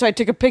Bud Light. So I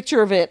took a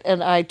picture of it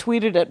and I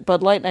tweeted at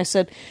Bud Light and I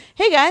said,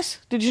 "Hey guys,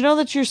 did you know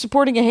that you're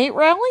supporting a hate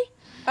rally?"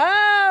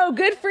 Oh,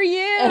 good for you.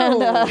 And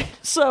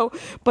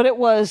but it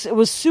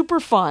was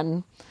super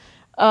fun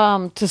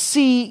to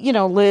see,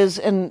 Liz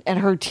and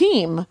her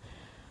team.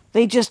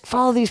 They just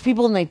follow these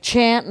people and they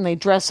chant and they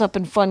dress up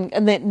in fun,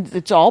 and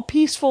it's all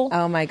peaceful.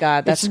 Oh my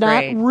God, that's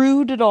great. It's not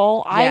rude at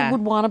all. Yeah. I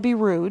would want to be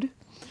rude.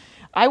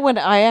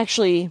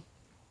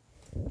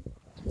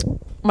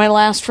 My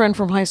last friend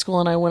from high school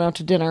and I went out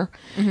to dinner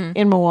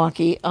in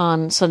Milwaukee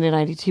on Sunday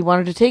night. He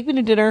wanted to take me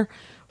to dinner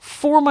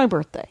for my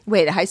birthday.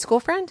 Wait, a high school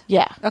friend?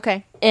 Yeah.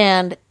 Okay.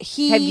 And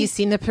have you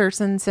seen the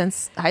person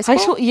since high school?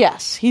 High school,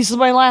 yes. He's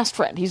my last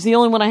friend. He's the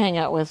only one I hang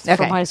out with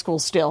from high school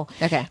still.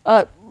 Okay.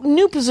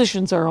 New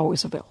positions are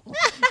always available.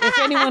 If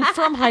anyone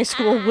from high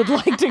school would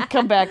like to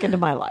come back into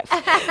my life.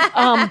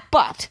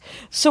 But,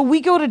 so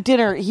we go to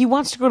dinner. He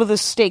wants to go to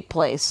this steak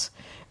place.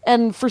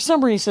 And for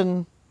some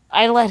reason,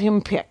 I let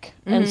him pick.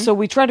 And so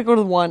we try to go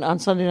to the one on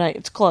Sunday night.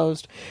 It's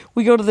closed.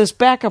 We go to this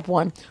backup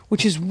one,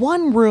 which is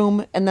one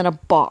room and then a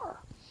bar.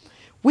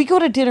 We go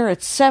to dinner at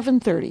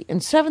 7:30, and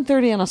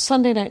 7:30 on a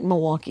Sunday night in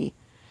Milwaukee.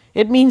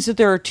 It means that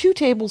there are 2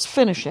 tables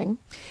finishing.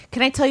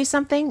 Can I tell you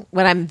something?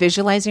 What I'm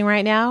visualizing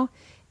right now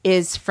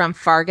is from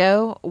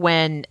Fargo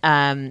when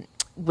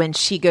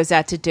she goes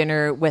out to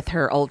dinner with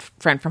her old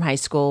friend from high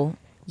school.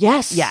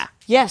 Yes. Yeah.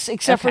 Yes,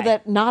 except for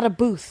that, not a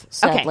booth,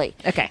 sadly.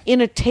 Okay.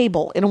 In a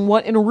table, in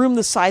a room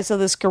the size of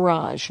this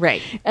garage.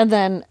 Right. And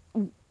then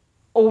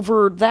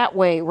over that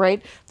way,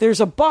 right,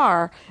 there's a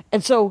bar.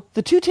 And so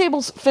the 2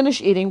 tables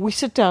finish eating. We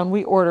sit down,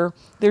 we order.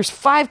 There's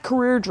 5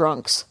 career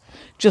drunks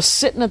just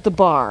sitting at the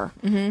bar,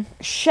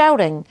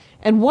 shouting.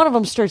 And one of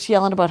them starts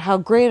yelling about how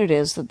great it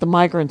is that the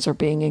migrants are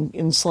being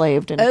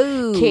enslaved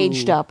and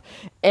caged up.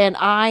 And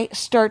I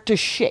start to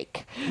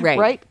shake,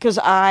 right? Because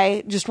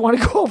I just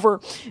want to go over.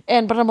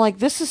 But I'm like,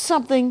 this is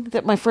something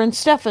that my friend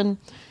Stefan,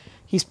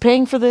 he's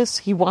paying for this.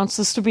 He wants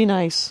this to be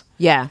nice.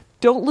 Yeah.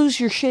 Don't lose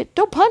your shit.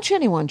 Don't punch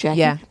anyone, Jackie.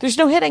 Yeah. There's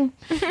no hitting.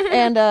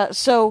 And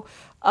so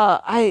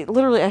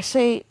I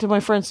say to my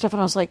friend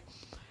Stefan, I was like,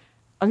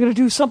 I'm going to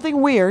do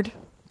something weird,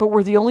 but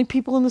we're the only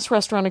people in this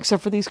restaurant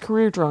except for these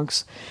career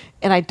drunks,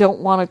 and I don't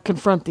want to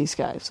confront these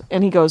guys.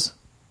 And he goes,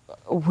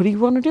 what do you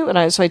want to do?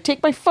 And so I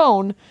take my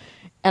phone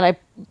and I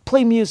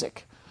play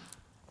music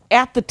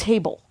at the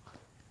table,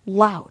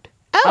 loud,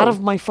 out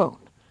of my phone.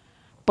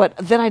 But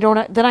then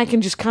I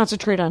can just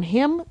concentrate on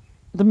him,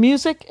 the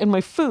music, and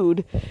my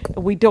food,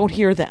 and we don't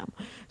hear them.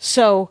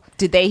 So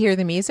did they hear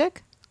the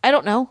music? I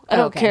don't know. I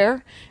don't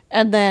care.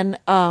 And then,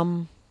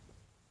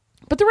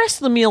 but the rest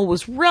of the meal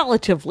was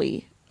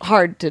relatively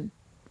hard to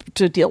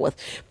deal with.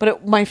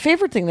 But my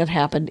favorite thing that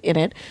happened in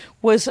it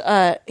was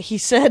he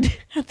said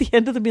at the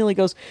end of the meal, he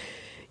goes,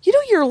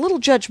 you're a little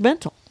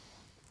judgmental.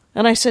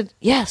 And I said,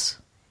 yes,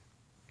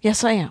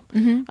 I am.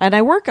 Mm-hmm. And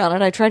I work on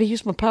it. I try to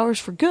use my powers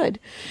for good.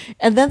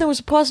 And then there was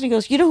a pause and he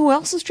goes, you know who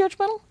else is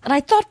judgmental? And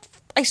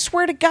I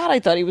swear to God, I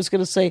thought he was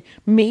going to say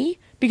me,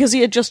 because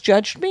he had just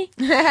judged me.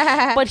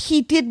 But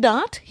he did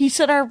not. He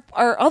said our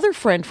other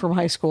friend from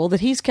high school that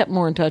he's kept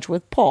more in touch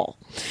with, Paul.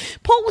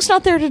 Paul was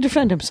not there to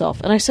defend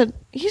himself. And I said,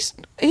 he's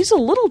a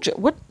little...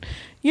 what?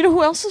 You know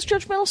who else is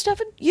judgmental,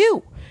 Stefan?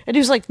 You. And he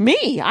was like,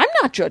 me? I'm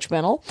not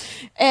judgmental.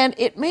 And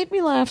it made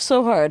me laugh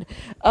so hard.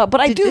 But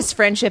Did this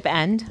friendship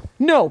end?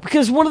 No,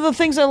 because one of the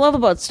things I love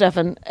about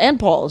Stefan and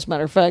Paul, as a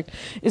matter of fact,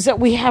 is that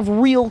we have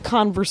real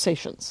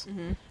conversations.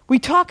 Mm-hmm. We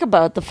talk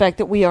about the fact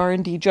that we are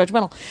indeed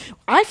judgmental.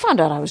 I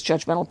found out I was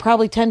judgmental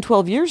probably 10,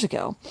 12 years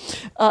ago.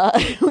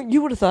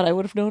 You would have thought I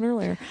would have known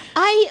earlier.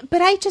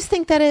 But I just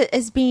think that it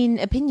is being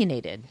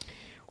opinionated.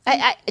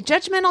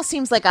 Judgmental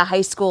seems like a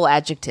high school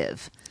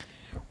adjective.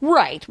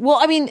 Right. Well,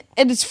 I mean,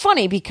 and it's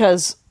funny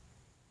because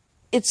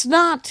it's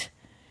not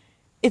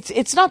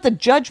the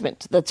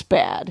judgment that's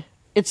bad.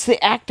 It's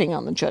the acting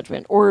on the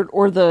judgment or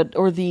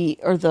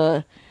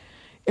the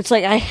it's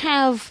like I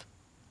have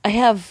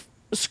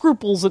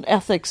scruples and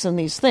ethics and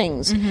these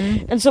things,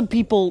 mm-hmm. and some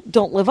people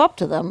don't live up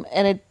to them,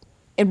 and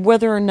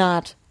whether or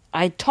not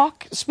I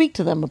speak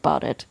to them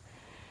about it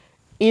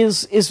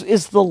is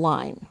the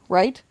line,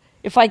 right?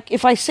 If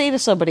I say to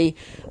somebody,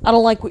 I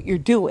don't like what you're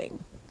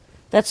doing,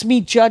 that's me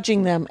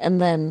judging them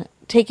and then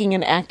taking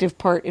an active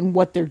part in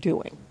what they're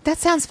doing. That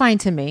sounds fine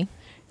to me.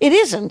 It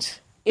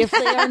isn't. If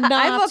they are not...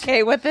 I'm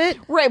okay with it.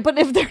 Right, but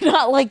if they're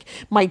not like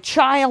my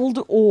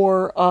child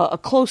or a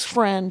close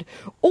friend,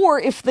 or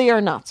if they are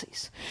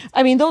Nazis.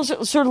 I mean, those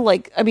are sort of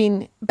like, I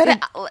mean...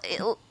 But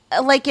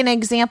like an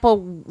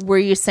example where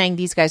you're saying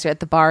these guys are at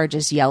the bar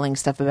just yelling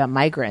stuff about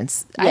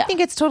migrants. Yeah. I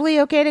think it's totally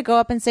okay to go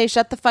up and say,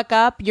 shut the fuck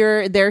up.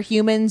 They're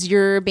humans.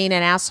 You're being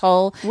an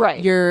asshole.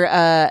 Right. You're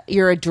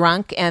a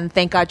drunk, and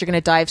thank God you're going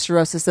to die of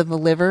cirrhosis of the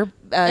liver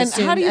and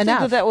soon how do you enough.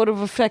 think that would have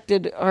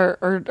affected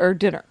our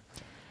dinner?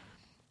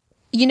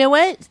 You know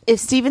what? If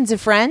Steven's a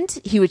friend,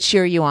 he would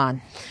cheer you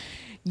on.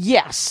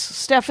 Yes,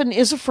 Stefan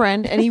is a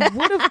friend, and he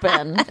would have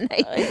been.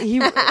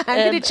 I'm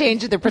going to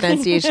change the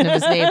pronunciation of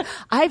his name.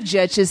 I've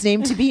judged his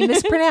name to be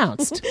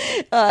mispronounced.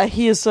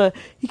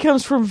 He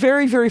comes from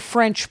very, very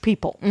French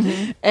people,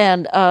 mm-hmm.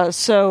 and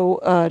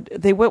so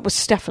they went with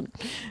Stefan,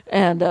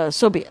 and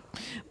so be it.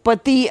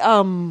 But the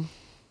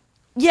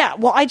yeah,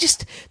 well,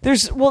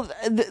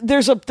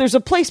 there's a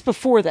place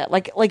before that.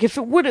 Like if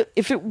it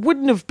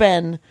wouldn't have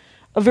been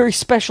a very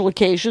special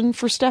occasion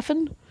for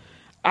Stefan,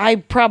 I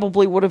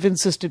probably would have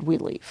insisted we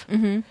leave.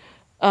 Mm-hmm.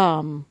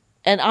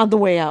 And on the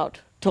way out,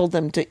 told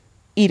them to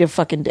eat a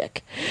fucking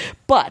dick.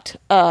 But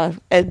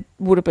it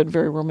would have been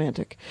very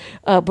romantic.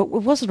 But it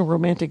wasn't a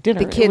romantic dinner.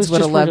 The kids would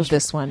have loved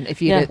this one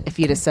if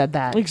you'd have said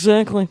that.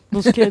 Exactly,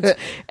 those kids.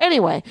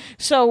 Anyway,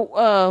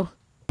 so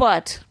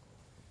but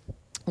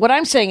what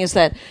I'm saying is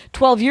that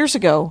 12 years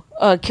ago,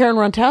 Karen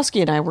Rontowski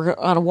and I were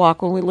on a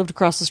walk when we lived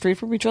across the street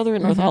from each other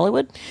in North mm-hmm.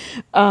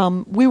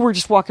 Hollywood. We were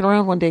just walking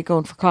around one day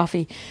going for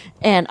coffee,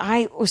 and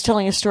I was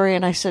telling a story,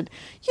 and I said,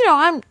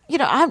 I'm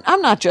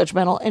not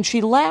judgmental, and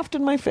she laughed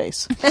in my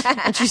face,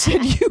 and she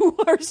said, "You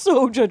are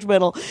so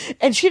judgmental,"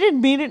 and she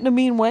didn't mean it in a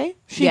mean way.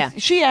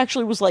 She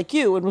actually was like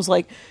you and was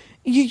like,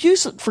 you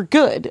use it for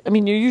good. I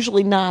mean, you're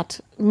usually not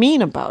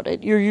mean about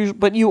it.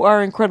 But you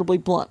are incredibly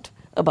blunt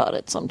about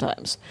it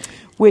sometimes.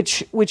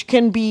 Which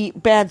can be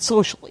bad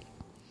socially.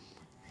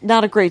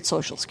 Not a great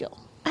social skill.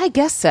 I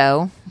guess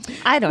so.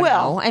 I don't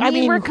know. I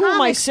mean who am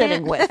I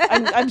sitting with?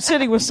 I'm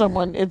sitting with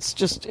someone.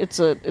 It's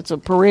a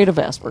parade of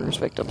Asperger's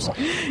victims.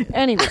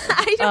 Anyway,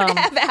 I don't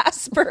have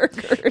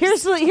Asperger's.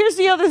 Here's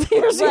the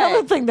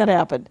other thing that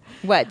happened.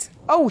 What?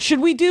 Oh,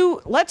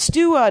 let's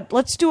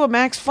do a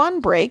Max Fun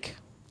break.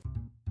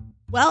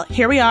 Well,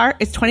 here we are.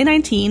 It's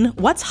 2019.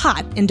 What's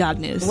hot in dog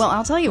news? Well,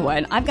 I'll tell you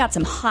what. I've got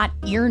some hot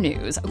ear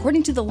news.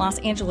 According to the Los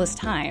Angeles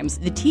Times,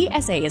 the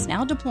TSA is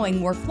now deploying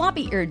more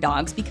floppy-eared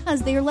dogs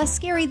because they are less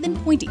scary than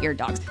pointy-eared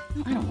dogs.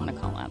 Now, I don't want to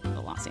call out the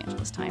Los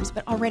Angeles Times,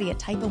 but already a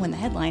typo in the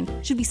headline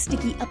should be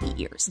sticky uppy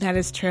ears. That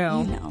is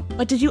true. You know.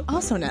 But did you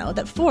also know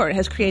that Ford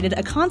has created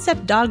a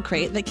concept dog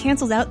crate that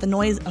cancels out the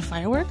noise of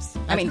fireworks?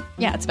 I mean,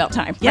 yeah, it's about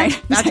time, yeah, right?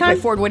 About exactly. time.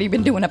 Ford, what have you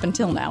been doing up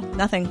until now?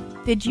 Nothing.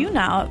 Did you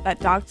know that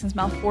dogs can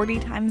smell 40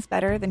 times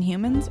better than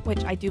humans,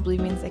 which I do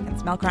believe means they can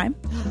smell crime?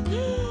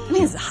 I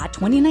mean, it's a hot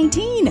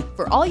 2019.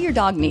 For all your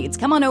dog needs,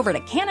 come on over to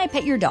Can I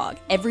Pet Your Dog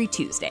every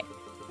Tuesday.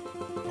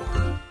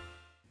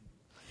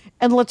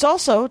 And let's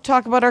also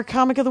talk about our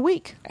comic of the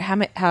week.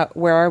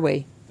 Where are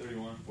we?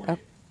 31. Oh,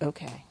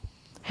 okay.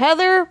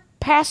 Heather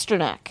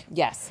Pasternak.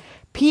 Yes.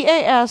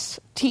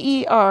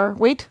 Paster.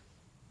 Wait.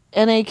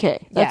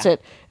 Nak. That's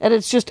it. And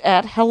it's just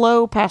at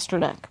Hello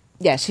Pasternak.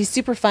 Yeah, she's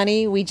super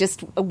funny. We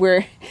just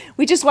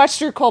watched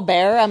her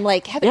Colbert. I'm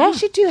like, Heather, we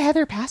should do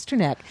Heather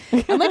Pasternak.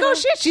 I'm like, oh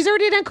shit, she's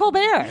already done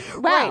Colbert.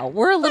 Wow, right.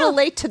 We're a little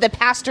late to the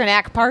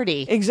Pasternak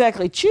party.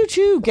 Exactly. Choo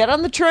choo, get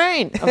on the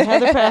train of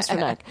Heather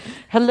Pasternak.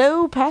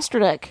 Hello,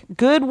 Pasternak.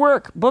 Good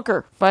work. Book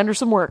her. Find her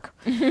some work.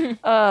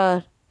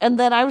 And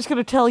then I was going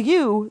to tell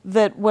you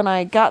that when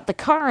I got the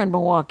car in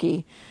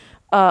Milwaukee,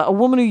 a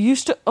woman who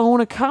used to own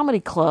a comedy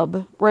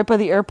club right by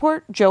the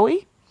airport,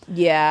 Joey.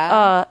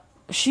 Yeah.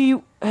 She's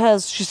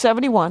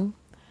 71.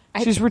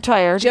 She's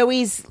retired.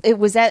 Joey's.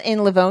 Was that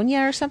in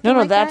Livonia or something?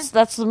 No,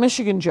 that's the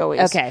Michigan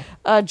Joey's. Okay.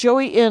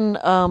 Joey in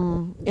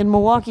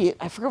Milwaukee.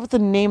 I forgot what the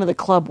name of the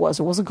club was.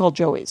 It wasn't called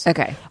Joey's.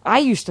 Okay. I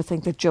used to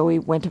think that Joey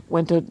went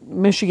to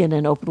Michigan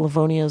and opened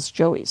Livonia's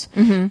Joey's.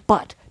 Mm-hmm.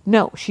 But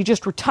No, she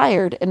just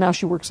retired, and now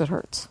she works at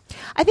Hertz.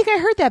 I think I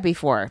heard that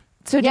before.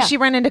 So Yeah. does she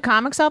run into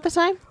comics all the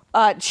time?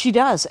 She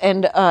does.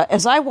 And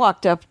as I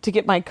walked up to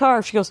get my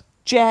car, she goes,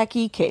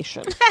 Jackie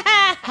Cation,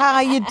 how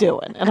you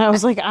doing? And I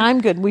was like,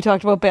 I'm good. And we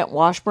talked about Bent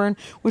Washburn,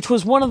 which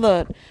was one of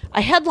the... I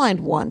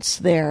headlined once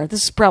there.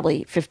 This is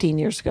probably 15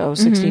 years ago,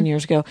 16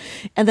 years ago.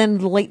 And then in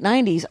the late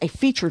 90s, I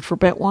featured for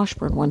Bent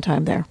Washburn one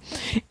time there.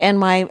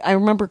 And I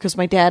remember because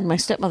my dad and my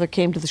stepmother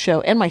came to the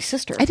show, and my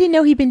sister. I didn't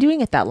know he'd been doing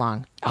it that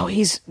long. Oh,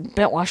 he's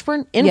Bent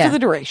Washburn? In Yeah. for the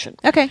duration.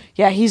 Okay.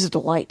 Yeah, he's a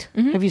delight.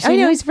 Have you seen I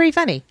know him? he's very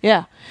funny.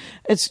 Yeah.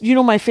 It's, you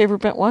know, my favorite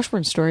Bent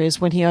Washburn story is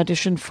when he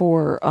auditioned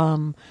for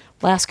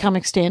Last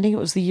Comic Standing. It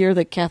was the year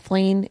that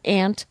Kathleen,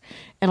 Ant,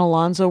 and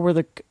Alonzo were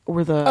the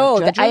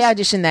judges. I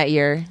auditioned that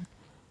year.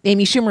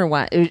 Amy Schumer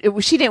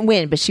won. She didn't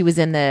win, but she was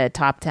in the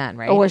top 10,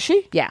 right? Oh, was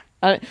she? Yeah.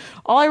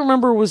 All I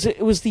remember was it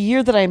was the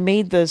year that I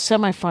made the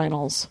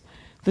semifinals,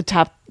 the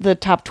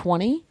top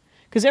 20,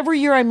 because every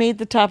year I made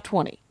the top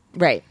 20.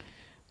 Right.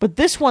 But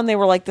this one, they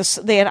were like this.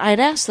 I'd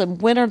asked them,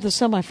 when are the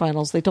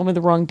semifinals? They told me the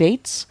wrong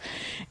dates,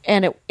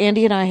 and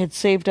Andy and I had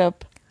saved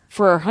up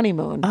for our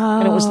honeymoon,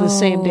 and it was the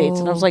same dates.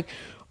 And I was like,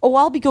 "Oh,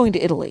 I'll be going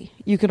to Italy.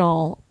 You can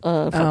all."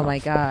 Oh my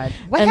God!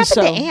 What And happened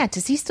so- to Ant?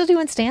 Is he still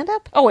doing stand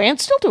up? Oh,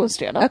 Ant's still doing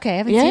stand up. Okay, I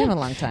haven't seen him in a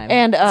long time.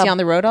 And is he on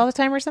the road all the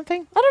time or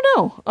something? I don't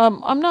know.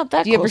 I'm not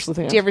that close with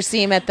him. Do you ever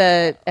see him at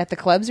the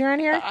clubs around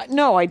here?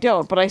 No, I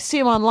don't. But I see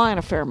him online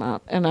a fair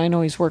amount, and I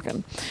know he's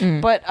working.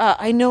 But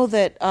I know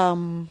that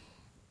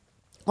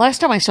last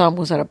time I saw him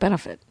was at a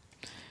benefit,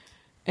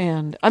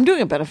 and I'm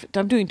doing a benefit.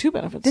 I'm doing 2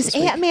 benefits. Does this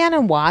week. Ant-Man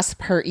and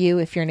Wasp hurt you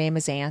if your name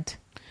is Ant?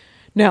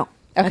 No,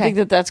 I Okay.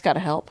 think that's got to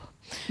help.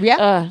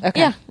 Yeah. Okay.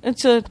 Yeah,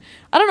 it's a.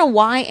 I don't know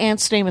why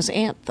Ant's name is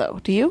Ant though.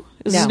 Do you?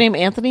 Is his No. name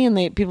Anthony,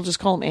 and people just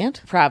call him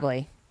Ant?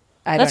 Probably.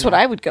 That's what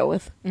I would go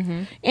with.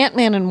 Mm-hmm.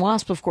 Ant-Man and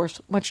Wasp, of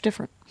course, much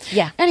different.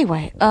 Yeah.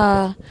 Anyway,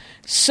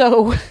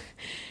 so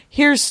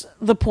here's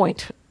the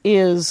point: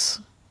 is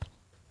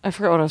I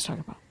forgot what I was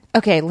talking about.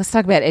 Okay, let's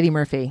talk about Eddie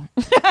Murphy.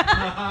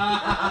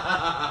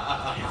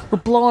 We're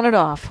blowing it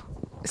off.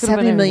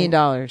 $70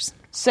 million.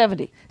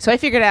 70. So I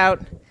figured out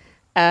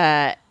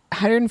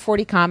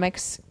 140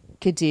 comics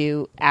could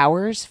do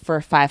hours for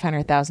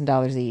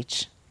 $500,000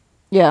 each.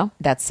 Yeah.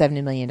 That's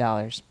 $70 million.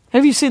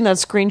 Have you seen that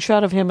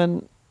screenshot of him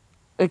and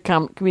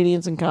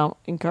comedians in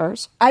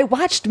cars? I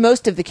watched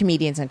most of the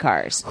comedians in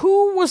Cars.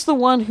 Who was the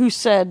one who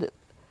said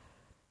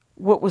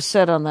what was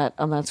said on that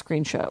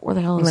screenshot? Where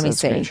the hell is Let me that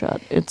see.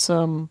 screenshot? It's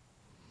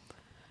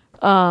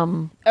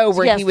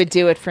Where yes. he would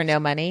do it for no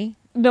money?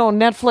 No,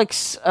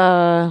 Netflix.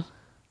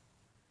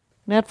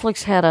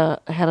 Netflix had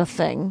a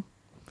thing,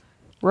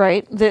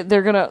 right?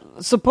 They're gonna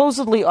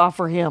supposedly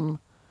offer him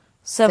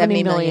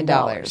 $70 million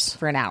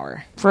for an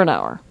hour. for an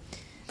hour.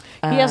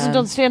 He hasn't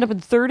done stand up in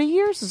 30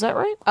 years. Is that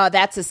right?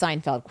 That's a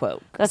Seinfeld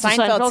quote. That's a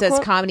Seinfeld Seinfeld says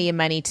quote? comedy and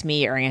money to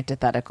me are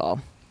antithetical.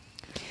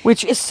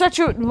 Which is such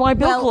a. My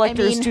bill Well, I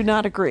collectors mean- do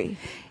not agree.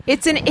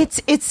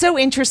 It's so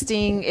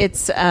interesting.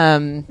 It's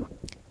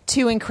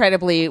 2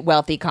 incredibly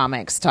wealthy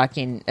comics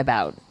talking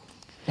about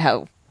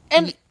how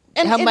And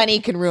money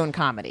can ruin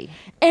comedy.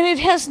 And it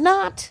has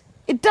not.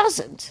 It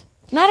doesn't.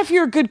 Not if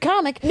you're a good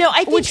comic. No, I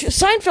think- Which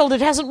Seinfeld,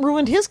 it hasn't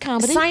ruined his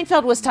comedy.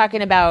 Seinfeld was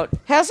talking about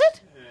Has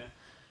it?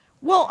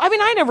 Well, I mean,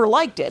 I never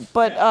liked it,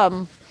 but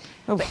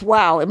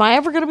wow, am I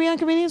ever going to be on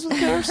Comedians with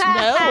Cars?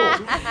 No.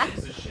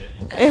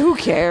 Who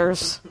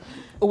cares?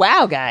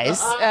 wow,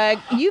 guys,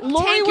 you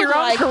Lori tank your would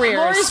own like- careers.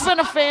 Lori's been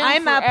a fan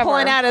I'm forever.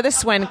 pulling out of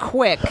this one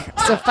quick.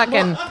 It's a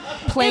fucking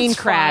plane It's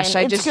crash.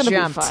 fine. I It's just gonna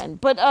jumped. Be fine.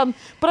 But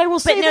I will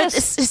say But no,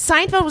 this.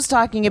 Seinfeld was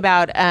talking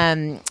about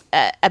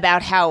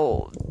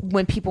how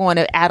when people want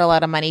to add a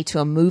lot of money to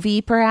a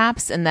movie,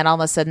 perhaps, and then all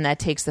of a sudden that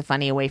takes the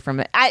funny away from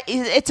it.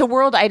 It's a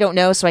world I don't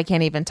know, so I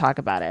can't even talk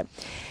about it.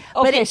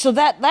 Okay, so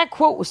that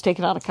quote was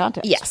taken out of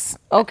context. Yes.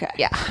 Okay.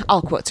 Yeah.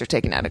 All quotes are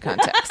taken out of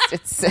context.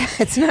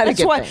 It's not a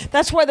good thing.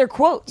 That's why they're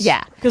quotes.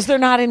 Yeah. because they're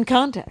not in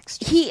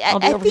context. I'll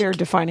be I over here think-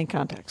 defining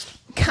context.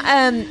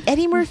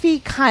 Eddie Murphy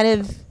kind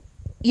of,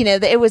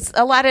 it was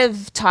a lot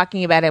of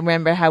talking about it.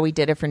 Remember how we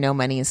did it for no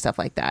money and stuff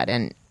like that.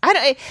 And I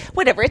don't,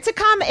 whatever. It's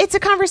a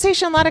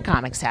conversation a lot of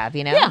comics have,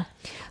 Yeah.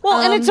 Well,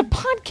 and it's a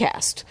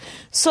podcast,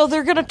 so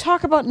they're going to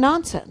talk about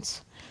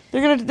nonsense.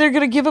 They're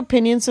gonna give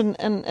opinions and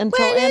tell they anecdotes.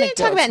 didn't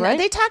talk about, right?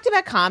 They talked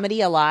about comedy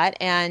a lot,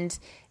 and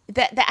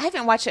that I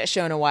haven't watched that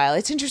show in a while.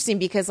 It's interesting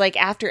because like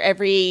after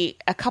a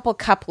couple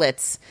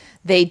couplets,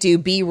 they do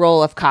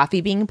B-roll of coffee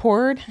being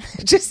poured,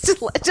 just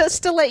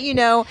to let you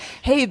know,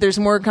 hey, there's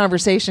more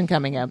conversation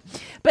coming up.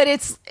 But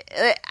it's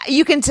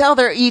you can tell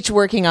they're each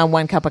working on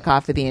 1 cup of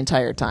coffee the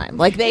entire time.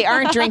 Like they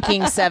aren't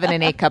drinking 7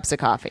 and 8 cups of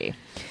coffee.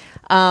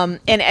 And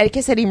I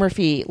guess Eddie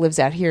Murphy lives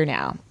out here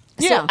now.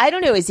 Yeah. So I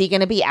don't know. Is he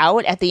going to be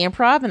out at the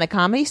Improv and the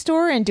Comedy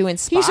Store and doing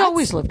spots? He's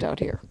always lived out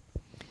here.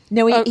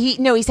 No,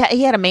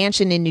 he had a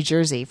mansion in New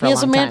Jersey for a He long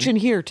has a time. mansion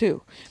here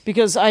too,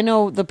 because I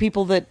know the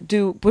people that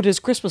put his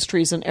Christmas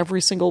trees in every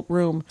single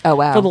room. Oh,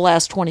 wow. For the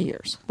last 20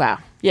 years. Wow.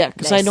 Yeah,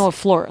 because I Nice. know a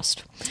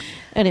florist.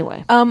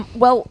 Anyway,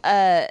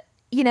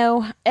 I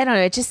don't know.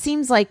 It just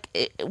seems like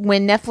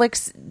when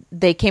Netflix,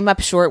 they came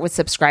up short with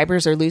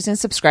subscribers or losing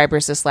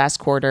subscribers this last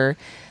quarter.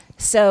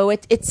 So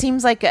it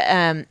seems like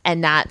a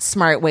not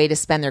smart way to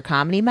spend their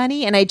comedy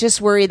money. And I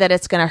just worry that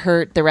it's going to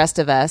hurt the rest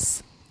of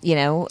us,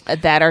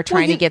 that are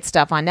trying to get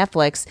stuff on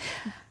Netflix.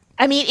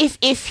 I mean,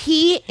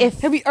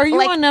 are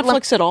you on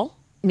Netflix at all?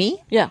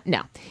 Me? Yeah.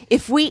 No.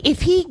 If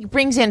he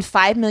brings in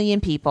 5 million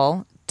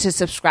people to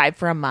subscribe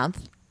for a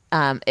month,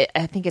 I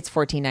think it's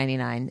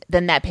 $14.99.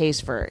 Then that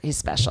pays for his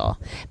special.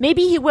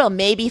 Maybe he will.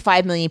 Maybe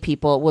 5 million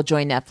people will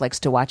join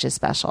Netflix to watch his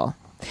special.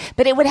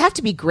 But it would have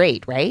to be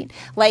great, right?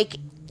 Like,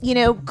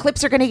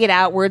 clips are going to get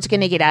out, words going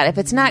to get out. If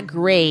it's not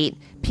great,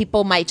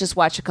 people might just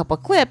watch a couple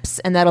clips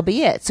and that'll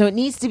be it. So it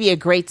needs to be a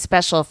great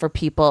special for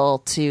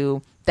people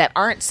that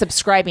aren't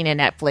subscribing to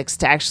Netflix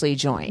to actually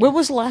join. When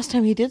was the last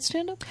time he did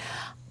stand up?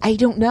 I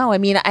don't know. I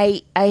mean,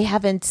 I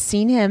haven't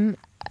seen him.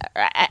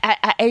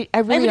 I really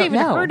haven't don't even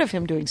know. heard of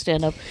him doing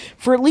stand-up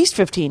for at least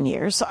 15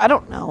 years, so I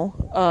don't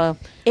know.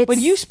 But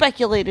you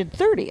speculated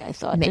 30, I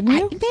thought, didn't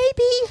you?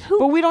 Maybe.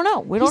 But we don't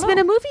know. He's been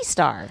a movie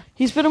star.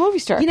 He's been a movie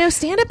star.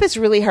 Stand-up is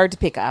really hard to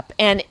pick up,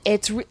 and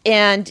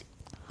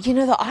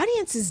the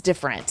audience is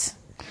different.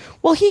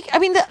 Well,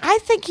 I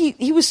think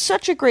he was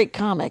such a great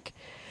comic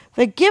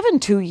that given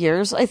 2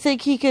 years, I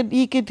think he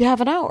could have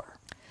an hour.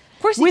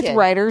 Of course he with did.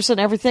 writers and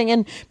everything,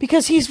 and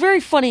because he's very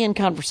funny in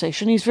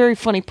conversation, he's a very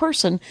funny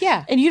person.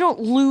 Yeah, and you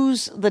don't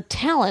lose the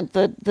talent,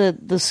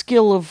 the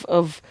skill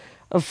of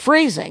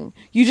phrasing.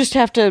 You just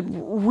have to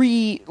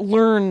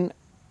relearn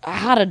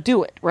how to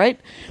do it, right?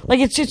 Like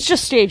it's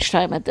just stage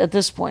time at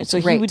this point. So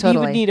he would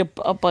need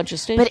a bunch of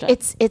stage time.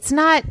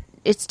 But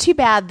it's too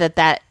bad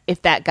that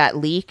if that got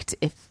leaked,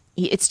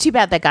 it's too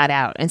bad that got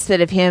out.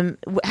 Instead of him,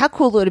 how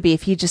cool would it be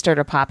if he just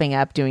started popping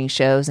up doing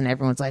shows and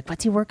everyone's like,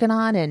 what's he working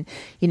on? And,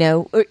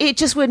 it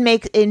just would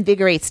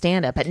invigorate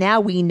stand-up. But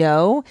now we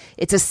know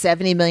it's a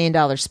 $70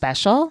 million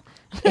special.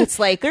 It's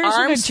like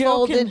arms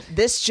folded.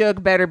 This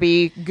joke better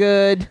be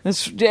good.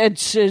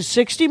 It's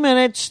 60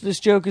 minutes. This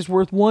joke is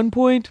worth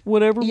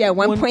whatever. Yeah,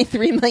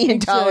 $1.3 million.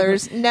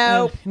 Exactly.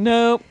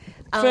 Nope.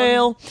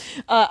 Fail.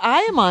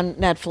 I am on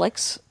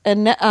Netflix,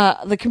 and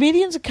the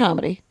Comedians of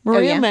Comedy.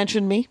 Maria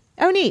mentioned me.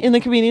 Oh, neat. In the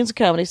Comedians of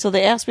Comedy. So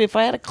they asked me if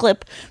I had a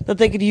clip that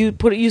they could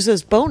use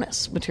as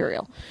bonus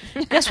material.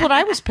 Guess what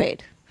I was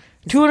paid?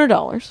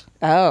 $200.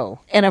 Oh.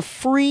 And a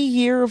free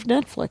year of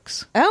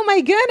Netflix. Oh,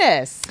 my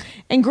goodness.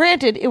 And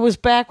granted, it was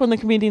back when the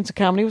Comedians of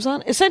Comedy was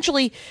on.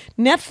 Essentially,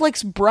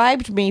 Netflix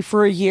bribed me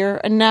for a year,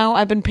 and now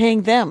I've been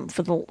paying them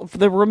for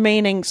the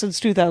remaining since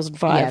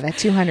 2005. Yeah, that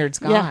 200's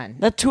gone. Yeah,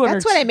 that 200.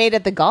 That's what I made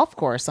at the golf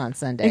course on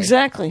Sunday.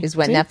 Exactly. Is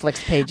what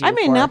Netflix paid you I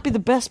may for. not be the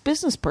best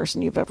business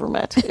person you've ever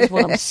met, is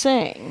what I'm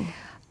saying.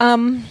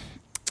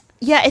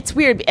 Yeah, it's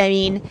weird. I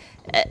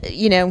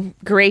mean,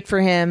 great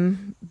for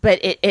him. But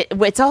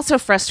it's also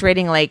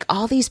frustrating. Like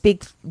all these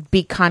big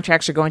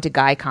contracts are going to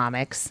guy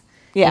comics.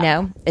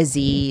 Yeah.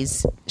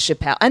 Aziz,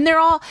 Chappelle, and they're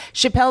all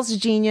Chappelle's a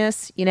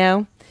genius.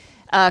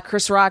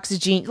 Chris Rock's a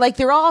genius. Like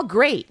they're all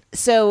great.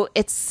 So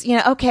it's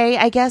okay,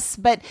 I guess.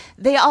 But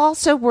they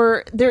also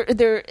were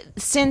they're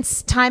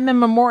since time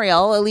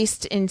immemorial, at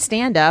least in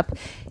stand up.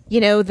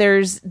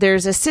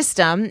 There's a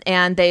system,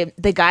 and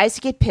the guys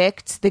get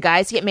picked, the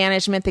guys get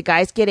management, the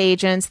guys get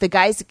agents, the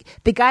guys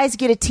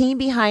get a team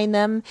behind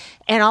them,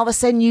 and all of a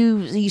sudden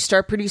you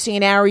start producing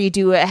an hour, you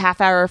do a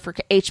half hour for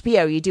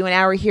HBO, you do an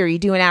hour here, you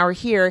do an hour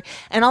here,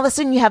 and all of a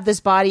sudden you have this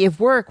body of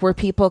work where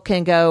people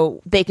can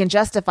go, they can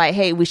justify,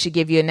 hey, we should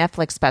give you a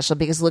Netflix special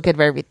because look at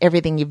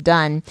everything you've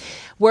done.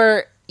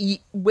 Where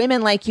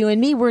women like you and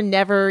me were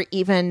never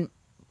even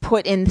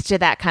put into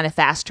that kind of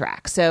fast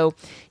track. So,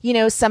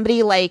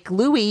 somebody like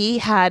Louis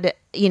had,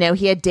 he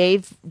had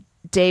Dave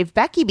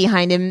Becky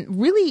behind him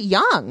really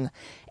young.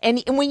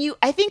 And when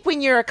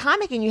you're a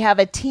comic and you have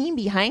a team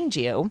behind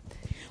you,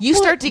 you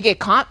start to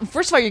get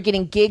first of all, you're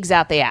getting gigs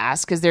out the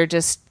ass because they're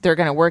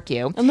going to work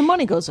you. And the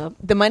money goes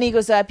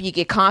up. You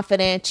get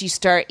confident. You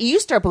start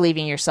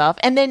believing yourself.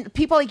 And then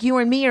people like you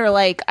and me are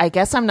like, I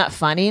guess I'm not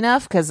funny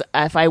enough because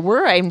if I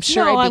were, I'm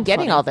sure I'd be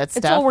getting funny. all that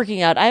stuff. It's all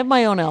working out. I have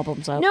my own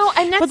albums out. No,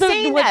 I'm not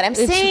saying that. I'm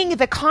saying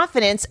the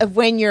confidence of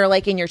when you're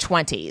like in your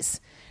 20s.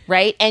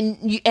 Right,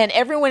 and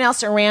everyone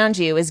else around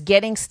you is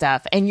getting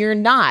stuff, and you're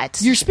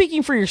not. You're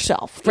speaking for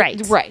yourself, right?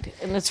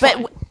 And that's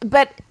fine.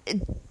 But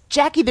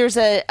Jackie, there's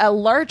a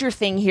larger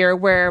thing here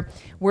where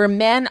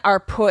men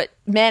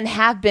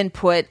have been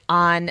put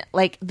on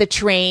like the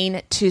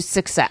train to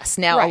success.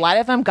 Now, a lot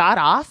of them got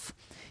off.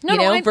 I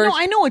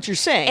know what you're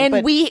saying, and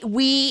but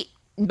we.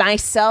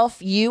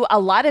 Myself, you, a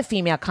lot of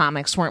female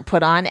comics weren't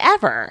put on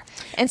ever,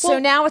 and so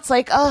now it's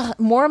like,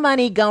 more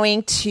money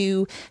going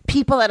to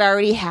people that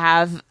already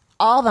have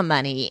all the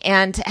money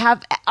and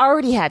have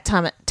already had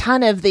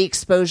ton of the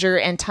exposure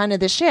and ton of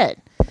the shit.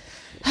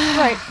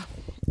 Right.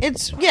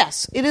 It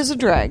is a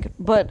drag,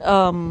 but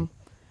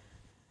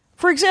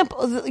for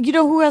example,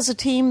 who has a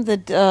team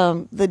that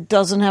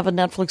doesn't have a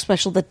Netflix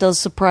special that does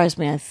surprise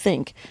me? I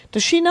think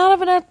does she not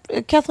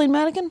have Kathleen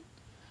Madigan?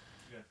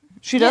 Yeah.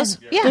 She does.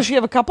 Yeah. Does she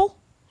have a couple?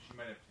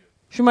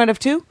 She might have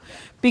two.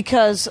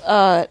 Because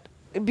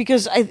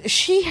because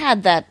she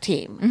had that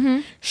team. Mm-hmm.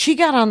 She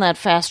got on that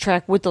fast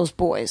track with those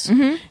boys.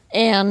 Mm-hmm.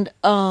 And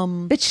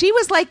but she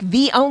was like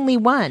the only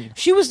one.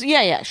 She was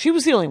she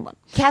was the only one.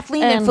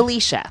 Kathleen and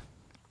Felicia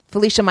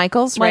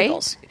Michaels,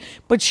 right?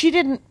 But she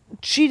got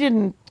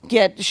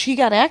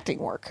acting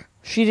work.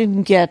 She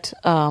didn't get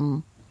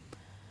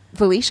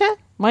Felicia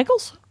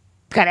Michaels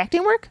got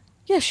acting work.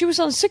 Yeah, she was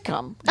on a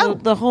sitcom.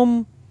 The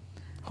home.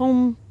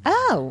 On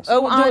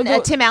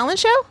Tim Allen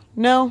show.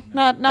 No,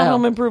 not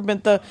Home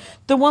Improvement. The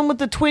one with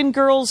the twin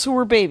girls who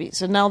were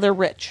babies and now they're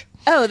rich.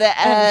 Oh, the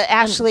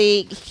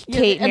Ashley,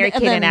 Mary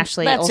Kate and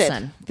Ashley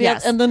Olsen.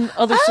 Yes, and then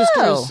other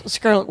sisters,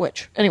 Scarlet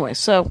Witch. Anyway,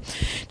 so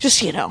just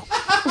so you know,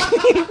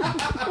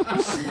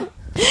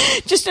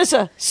 just as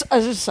a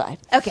side.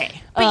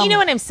 Okay, but you know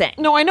what I'm saying.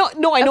 No, I know.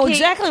 No, I know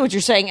exactly what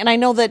you're saying, and I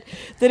know that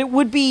it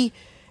would be.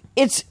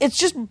 It's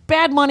just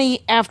bad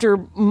money after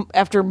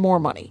more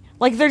money.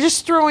 Like they're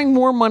just throwing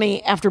more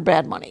money after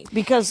bad money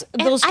because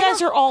those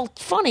guys are all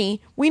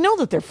funny. We know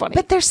that they're funny.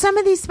 But there's some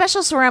of these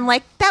specials where I'm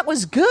like, that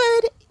was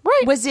good.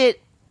 Right. Was it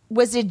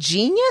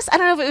genius? I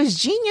don't know if it was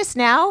genius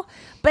now,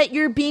 but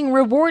you're being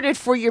rewarded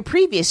for your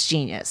previous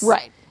genius.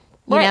 Right.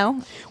 You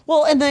know?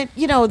 Well, and then,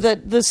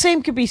 the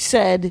same could be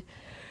said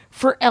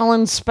for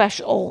Ellen's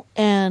special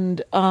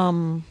and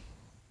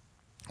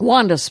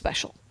Wanda's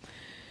special.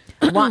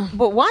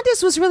 But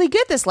Wanda's was really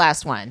good this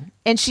last one.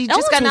 And she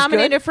just got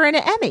nominated for an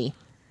Emmy.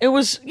 It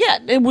was,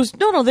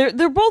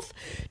 they're both,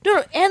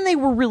 and they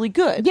were really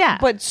good. Yeah.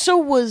 But so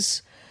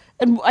was,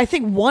 and I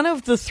think one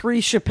of the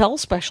 3 Chappelle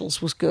specials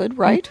was good,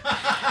 right?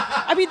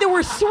 I mean, there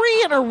were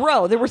 3 in a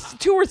row. There were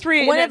 2 or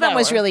 3 One of them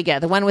was really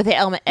good. The one with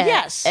the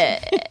yes.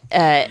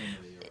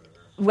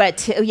 With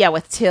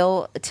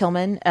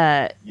Tillman.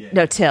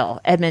 No, Till.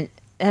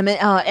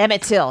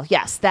 Emmett Till.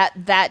 Yes,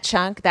 that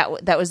chunk that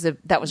was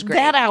great.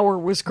 That hour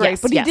was great,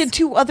 yes, but he did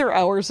 2 other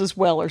hours as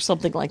well, or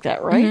something like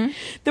that, right? Mm-hmm.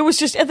 There was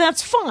just, and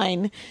that's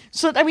fine.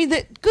 So I mean,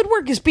 the good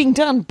work is being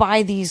done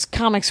by these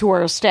comics who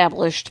are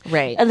established,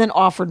 right, and then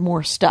offered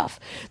more stuff.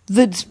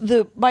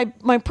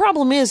 My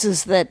problem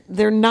is that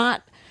they're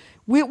not.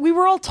 We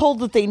were all told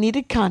that they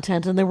needed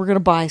content and they were going to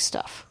buy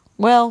stuff.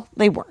 Well,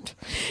 they weren't,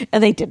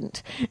 and they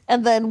didn't.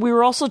 And then we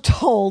were also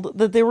told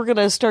that they were going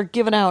to start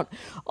giving out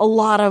a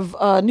lot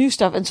of new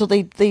stuff, and so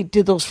they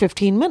did those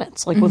 15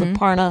 minutes, like with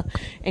Aparna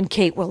and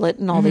Kate Willett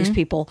and all these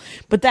people.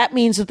 But that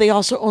means that they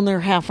also own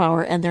their half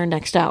hour and their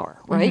next hour,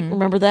 right?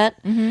 Remember that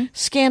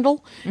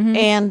scandal?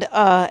 And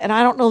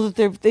I don't know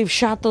that they've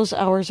shot those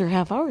hours or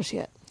half hours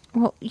yet.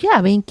 Well, yeah,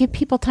 I mean, give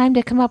people time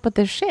to come up with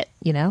their shit.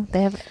 You know,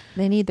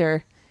 they need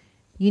their.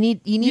 You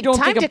need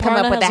time to come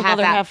up with a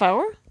half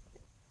hour.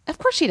 Of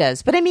course she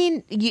does, but I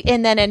mean,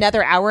 and then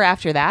another hour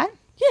after that.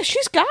 Yeah,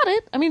 she's got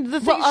it. I mean,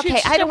 the thing. Well,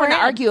 okay, I don't want to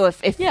argue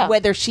if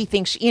whether she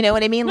thinks you know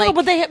what I mean. No,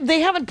 but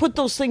they haven't put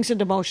those things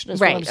into motion. Is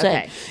what I'm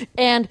saying.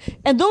 Okay.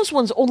 And those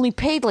ones only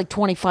paid like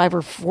 $25,000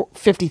 or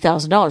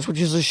 $50,000,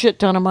 which is a shit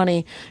ton of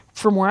money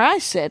from where I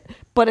sit.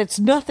 But it's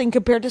nothing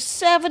compared to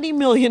 $70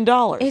 million.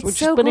 It's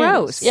so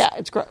gross. Yeah,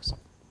 it's gross.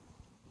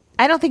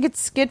 I don't think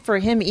it's good for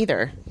him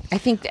either. I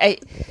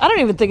don't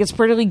even think it's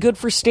particularly good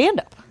for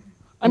stand-up.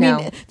 I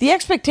mean, the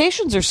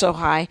expectations are so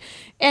high.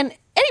 And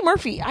Eddie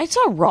Murphy, I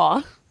saw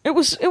Raw. It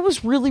was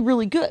really,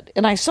 really good.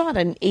 And I saw it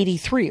in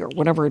 83 or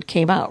whenever it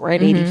came out,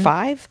 right?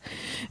 85.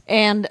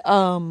 And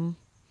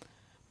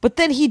but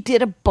then he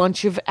did a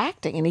bunch of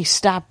acting and he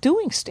stopped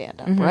doing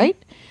stand-up, right?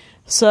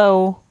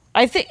 So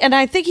I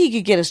think he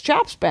could get his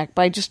chops back,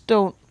 but I just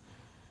don't.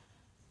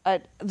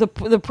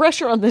 The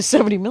pressure on this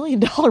 $70 million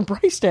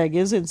price tag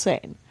is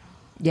insane.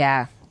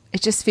 Yeah,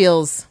 it just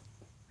feels.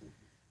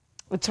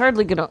 It's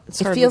hardly gonna.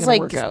 It feels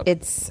like work out.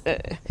 It's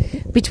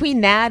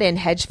between that and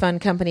hedge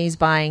fund companies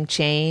buying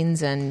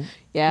chains and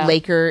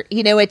Laker.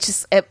 You know,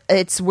 it's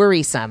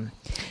worrisome.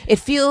 It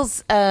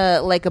feels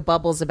like a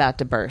bubble's about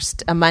to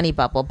burst, a money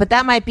bubble. But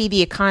that might be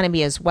the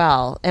economy as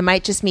well. It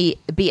might just be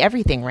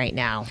everything right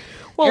now.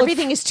 Well,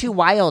 everything is too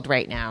wild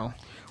right now.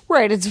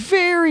 Right. It's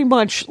very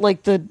much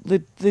like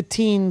the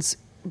teens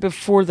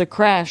before the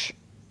crash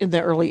in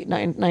the early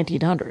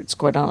 1900s.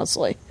 Quite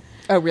honestly.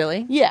 Oh,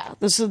 really? Yeah.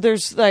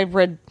 I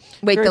read.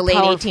 Wait, the late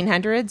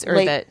 1800s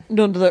or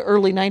the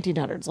early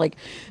 1900s, like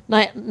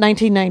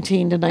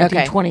 1919 to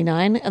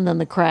 1929, and then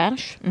the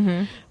crash,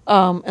 and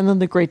then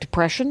the Great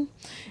Depression,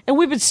 and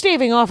we've been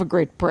staving off a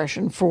Great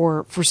Depression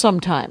for some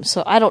time.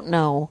 So I don't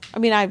know. I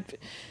mean, I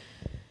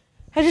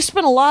just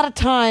spent a lot of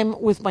time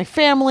with my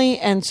family,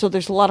 and so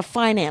there's a lot of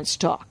finance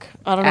talk.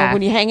 I don't know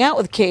when you hang out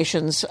with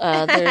Cations,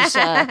 there's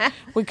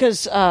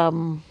because I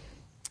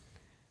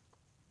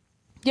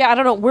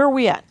don't know, where are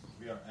we at?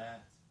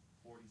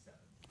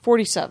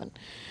 47.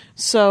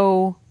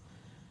 So,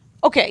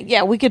 okay,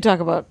 yeah, we could talk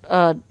about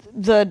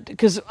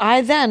because I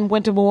then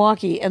went to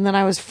Milwaukee and then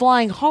I was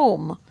flying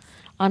home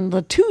on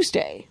the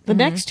Tuesday, the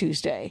next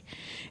Tuesday,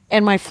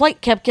 and my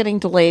flight kept getting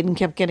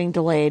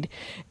delayed.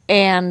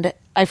 And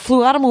I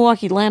flew out of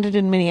Milwaukee, landed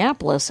in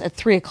Minneapolis at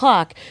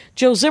 3:00.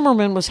 Joe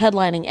Zimmerman was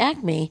headlining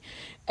Acme,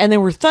 and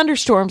there were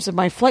thunderstorms and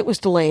my flight was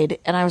delayed.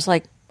 And I was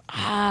like,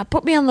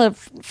 put me on the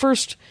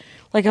first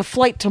like a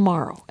flight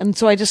tomorrow. And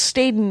so I just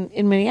stayed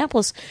in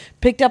Minneapolis,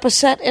 picked up a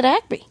set at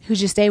Acme. Who'd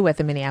you stay with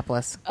in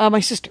Minneapolis? My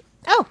sister.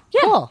 Oh,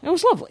 Yeah, cool. it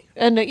was lovely.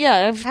 And I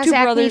have How's two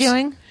Acme brothers.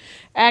 doing?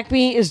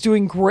 Acme is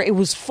doing great. It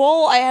was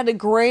full. I had the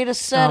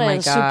greatest set. Oh, my it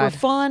was super God.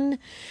 fun.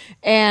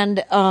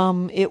 And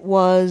it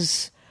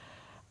was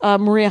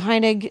Maria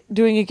Heinig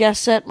doing a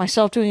guest set,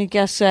 myself doing a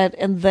guest set,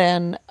 and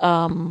then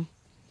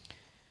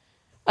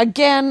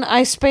again,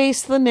 I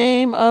spaced the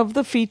name of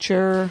the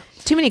feature.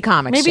 Too many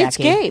comics, Maybe it's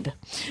Jackie. Gabe.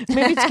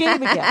 Maybe it's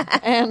Gabe again.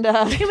 And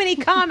Too many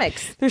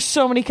comics. there's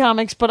so many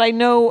comics, but I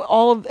know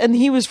all of, and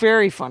he was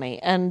very funny.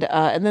 And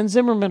then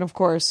Zimmerman, of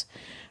course,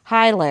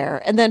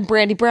 Hilaire, and then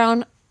Brandy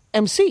Brown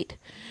emceed.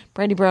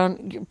 Brandy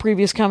Brown,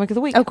 previous comic of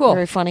the week. Oh, cool.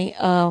 Very funny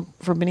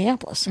from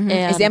Minneapolis. And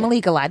Is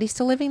Emily Galati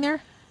still living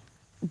there?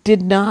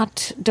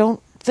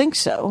 don't think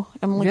so.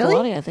 Emily Really?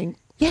 Galati, I think.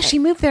 Yeah, she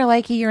moved there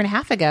like a year and a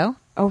half ago.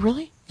 Oh,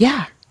 really?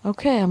 Yeah.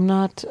 Okay, I'm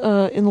not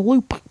in the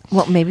loop.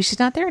 Well, maybe she's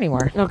not there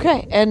anymore.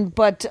 Okay,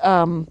 but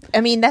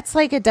I mean, that's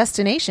like a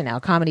destination now.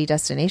 Comedy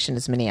destination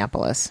is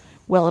Minneapolis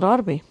well, it ought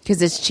to be.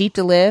 because it's cheap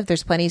to live.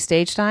 There's plenty of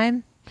stage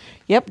time.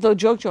 Yep, though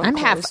Joke Joint I'm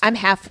closed.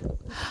 half.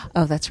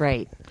 Oh, that's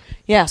right.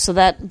 Yeah, so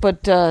that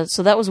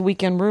was a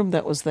weekend room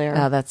that was there.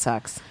 Oh, that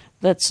sucks.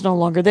 That's no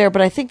longer there.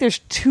 But I think there's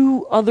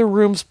 2 other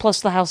rooms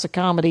plus the House of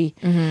Comedy,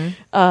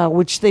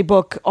 which they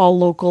book all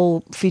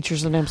local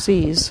features and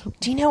MCs.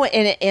 Do you know what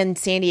in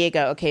San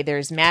Diego? Okay,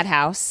 there's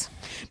Madhouse.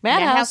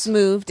 Madhouse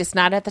moved. It's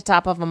not at the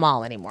top of a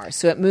mall anymore.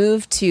 So it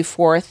moved to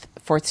 4th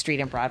Street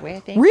and Broadway, I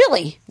think.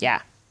 Really?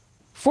 Yeah.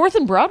 4th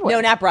and Broadway?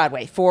 No, not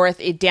Broadway.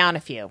 4th, down a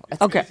few.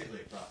 Okay.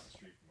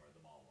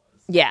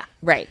 Yeah,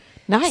 right.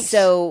 Nice.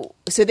 So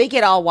they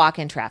get all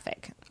walk-in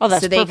traffic. Oh,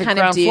 that's so they perfect kind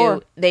ground of do.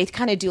 floor. They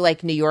kind of do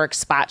like New York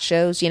spot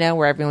shows,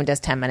 where everyone does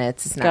 10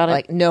 minutes. It's not Got it.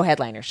 like no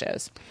headliner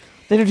shows.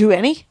 They don't do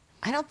any?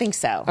 I don't think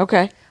so.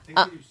 Okay.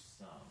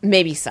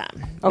 Maybe some.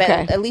 But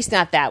Okay. at least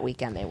not that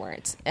weekend. They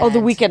weren't. Oh, the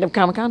And- weekend of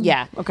Comic-Con?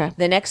 Yeah. Okay.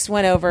 The next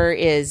one over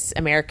is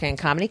American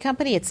Comedy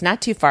Company. It's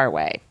not too far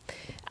away.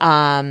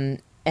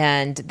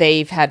 And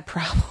they've had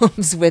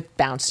problems with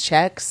bounce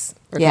checks.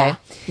 Okay. Yeah.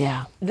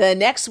 Yeah. The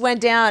next one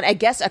down, I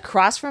guess,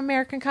 across from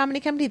American Comedy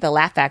Company, the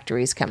Laugh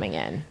Factory is coming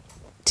in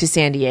to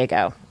San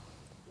Diego.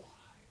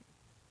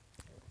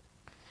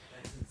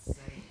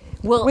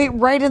 Well, Wait,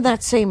 right in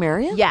that same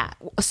area? yeah.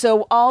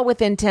 So all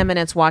within 10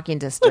 minutes walking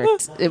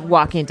distance.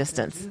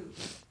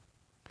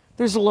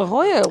 There's a La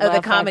Jolla Oh, the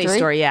Laugh Comedy Factory.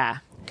 Store, yeah.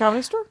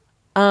 Comedy Store?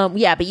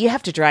 Yeah, but you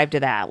have to drive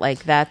to that.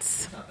 Like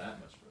that's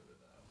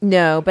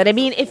no, but I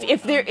mean,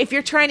 if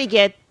you're trying to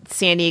get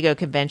San Diego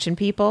convention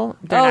people,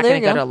 they're not there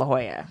going to you go go. to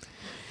La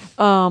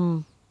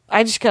Jolla.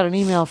 I just got an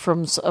email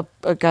from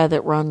a guy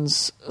that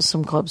runs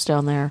some clubs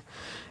down there,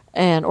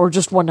 or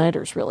just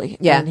one-nighters, really.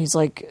 Yeah. And he's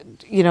like,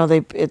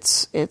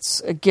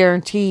 it's a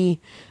guarantee.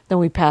 Then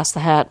we pass the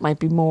hat, might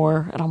be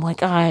more. And I'm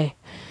like, I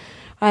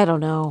don't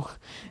know.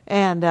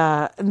 And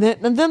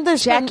then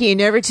there's Jackie, you're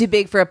never too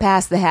big for a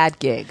pass the hat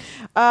gig.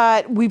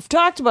 we've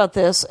talked about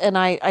this, and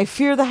I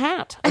fear the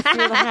hat. I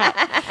fear the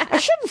hat. I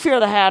shouldn't fear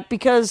the hat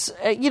because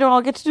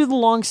I'll get to do the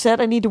long set.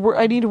 I need to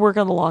work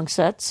on the long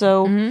set,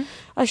 so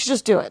I should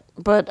just do it.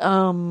 But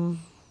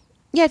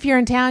Yeah, if you're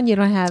in town, you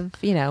don't have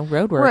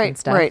road work and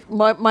stuff. right.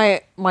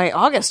 My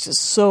August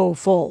is so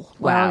full.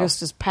 My Wow.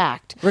 August is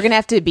packed. We're gonna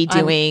have to be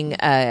doing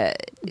We're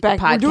doing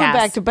podcasts.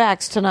 back to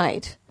backs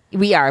tonight.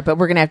 We are, but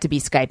we're gonna have to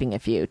be Skyping a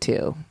few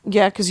too.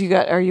 Yeah, because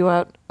are you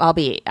out? I'll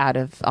be out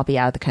of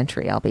the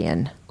country. I'll be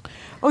in.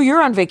 Oh,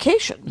 you're on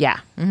vacation. Yeah.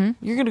 Mm-hmm.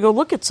 You're going to go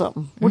look at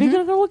something. What are you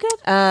going to go look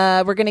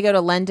at? We're gonna go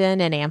to London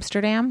and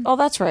Amsterdam. Oh,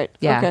 that's right.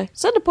 Yeah. Okay.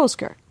 Send a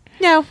postcard.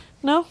 No.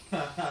 No?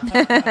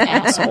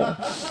 Asshole.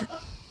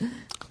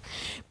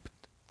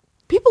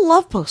 People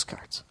love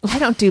postcards. I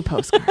don't do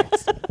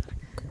postcards.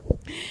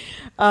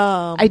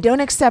 I don't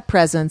accept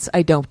presents.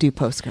 I don't do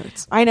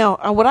postcards. I know.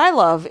 What I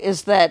love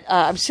is that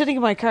I'm sitting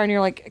in my car and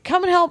you're like,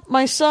 come and help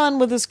my son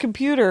with his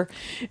computer.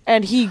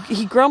 And he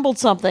grumbled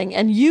something.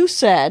 And you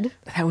said,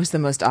 That was the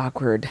most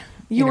awkward.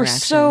 you were interaction.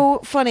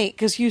 so funny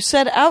because you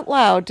said out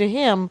loud to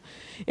him,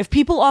 if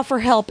people offer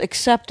help,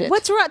 accept it.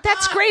 What's wrong?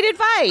 That's great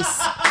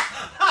advice.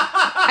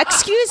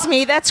 Excuse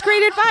me. That's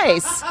great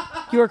advice.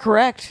 You are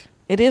correct.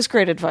 It is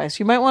great advice.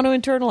 You might want to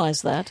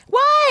internalize that.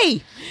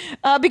 Why?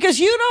 Because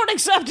you don't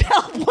accept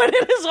help when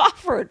it is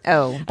offered.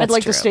 Oh, I'd that's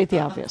like true. to state the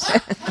obvious.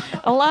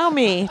 Allow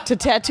me to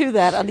tattoo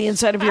that on the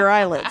inside of your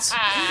eyelids.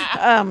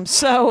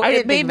 So I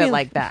didn't it made think of me it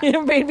like that.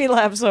 It made me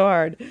laugh so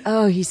hard.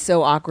 Oh, he's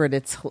so awkward.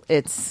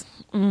 It's.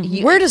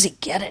 Where does he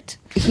get it?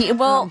 He's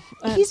 12.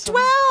 No,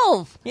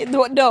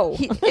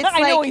 It's I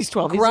know like he's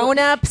 12.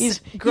 Grown-ups, He's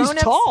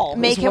grown-ups tall.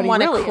 make is what him he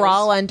want to really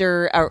crawl is.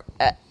 under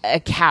a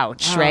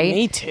couch, Oh, right?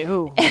 Me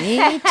too.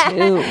 Me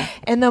too.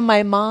 And then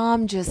my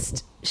mom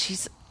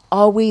she's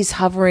always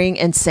hovering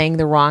and saying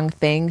the wrong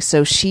thing.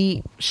 So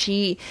he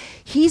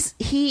is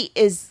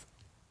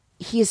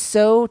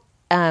so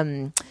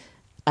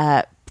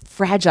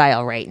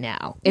fragile right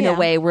now in a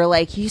way where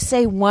like you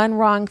say one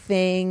wrong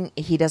thing,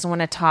 he doesn't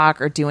want to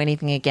talk or do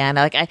anything again.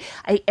 Like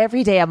I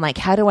every day I'm like,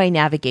 how do I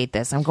navigate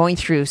this? I'm going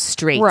through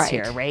straits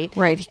here, right?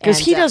 Right.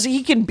 Because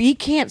he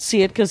can't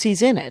see it because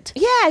he's in it.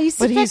 Yeah,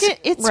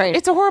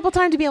 it's a horrible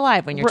time to be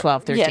alive when you're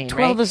 12, 13. Yeah,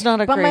 12 is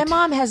not a But great... my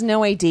mom has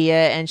no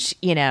idea, and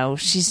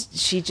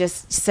she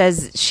just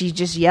says, she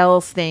just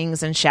yells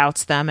things and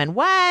shouts them and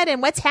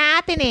what's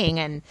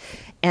happening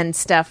and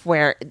stuff,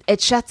 where it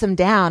shuts them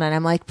down. And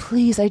I'm like,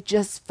 please, I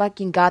just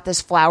fucking got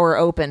this flower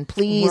open.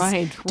 Please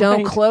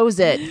don't close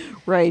it.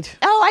 Right.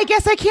 Oh, I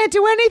guess I can't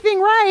do anything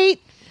right.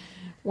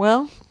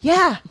 Well,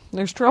 yeah,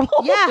 there's trouble.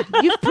 Yeah,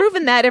 you've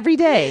proven that every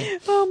day.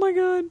 Oh my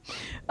God.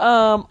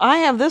 I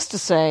have this to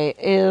say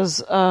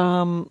is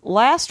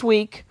last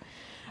week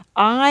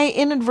I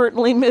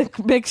inadvertently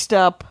mixed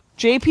up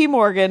J.P.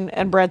 Morgan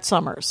and Brett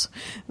Summers.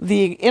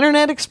 The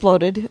internet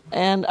exploded,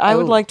 and I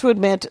would like to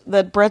admit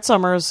that Brett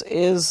Summers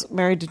was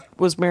married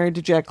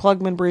to Jack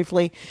Klugman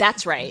briefly.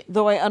 That's right.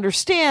 Though I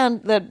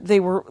understand that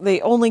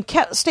they only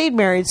stayed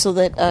married so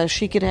that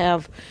she could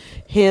have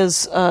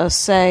his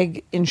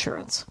SAG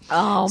insurance.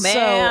 Oh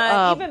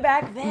man! Even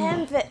back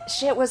then, that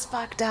shit was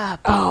fucked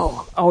up.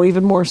 Oh,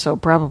 even more so,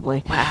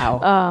 probably.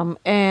 Wow.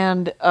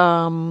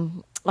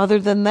 Other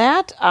than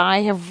that,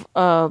 I have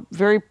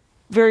very,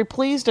 very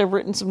pleased. I've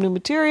written some new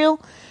material.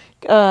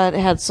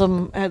 Had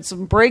some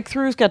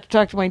breakthroughs. Got to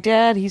talk to my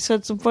dad. He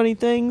said some funny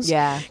things.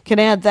 Yeah, can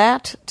add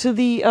that to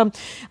the.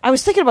 I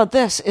was thinking about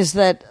this. Is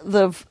that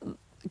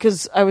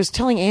because I was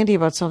telling Andy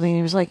about something, and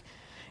he was like,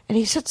 and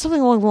he said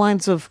something along the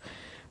lines of,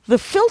 the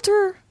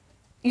filter.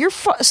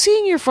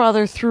 Seeing your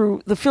father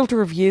through the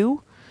filter of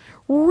you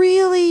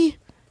really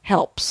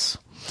helps.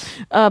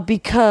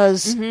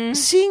 Because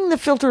seeing the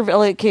filter of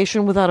Elliott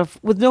Cation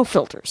with no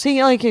filter, seeing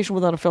Elliott Cation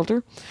without a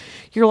filter,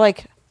 you're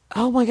like,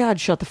 oh my God,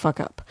 shut the fuck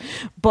up.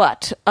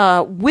 But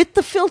with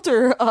the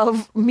filter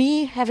of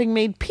me having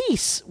made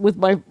peace with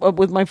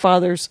my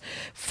father's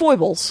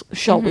foibles,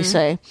 shall we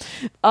say,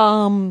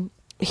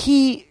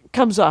 he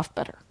comes off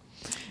better.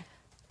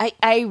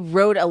 I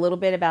wrote a little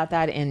bit about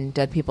that in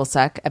Dead People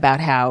Suck, about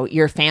how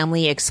your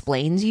family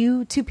explains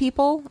you to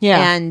people.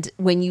 Yeah. And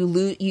when you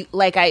lose,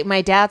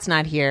 my dad's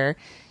not here.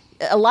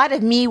 A lot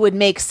of me would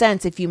make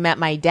sense if you met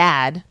my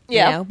dad, you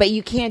know, but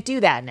you can't do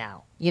that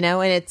now, you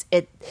know, and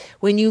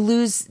when you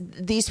lose,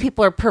 these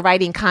people are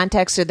providing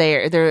context, or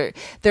they're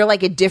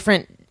like a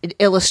different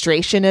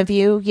illustration of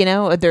you, you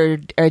know, they're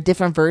a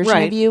different version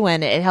of you,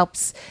 and it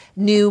helps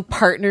new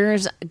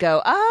partners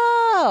go,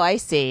 oh, I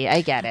see, I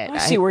get it. I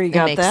see where you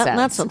got that, and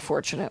that's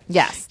unfortunate.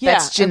 Yes,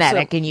 that's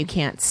genetic, and you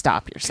can't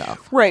stop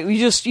yourself. Right,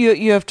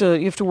 you have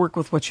to work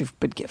with what you've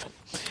been given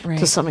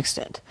to some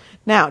extent.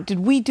 Now, did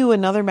we do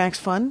another Max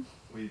Fun?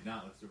 We did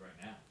not. Let's do it right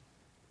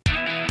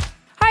now.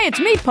 Hi, it's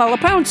me, Paula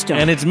Poundstone.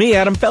 And it's me,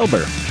 Adam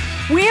Felber.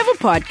 We have a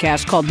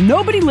podcast called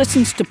Nobody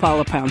Listens to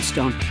Paula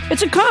Poundstone.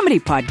 It's a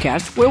comedy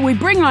podcast where we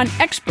bring on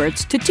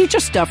experts to teach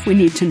us stuff we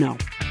need to know.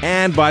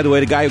 And by the way,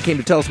 the guy who came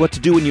to tell us what to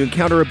do when you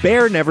encounter a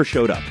bear never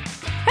showed up.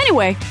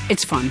 Anyway,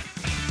 it's fun.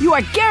 You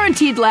are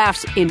guaranteed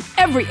laughs in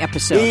every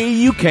episode.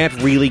 You can't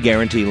really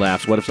guarantee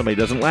laughs. What if somebody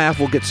doesn't laugh?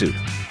 We'll get sued.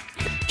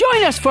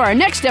 Join us for our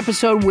next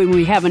episode when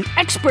we have an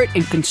expert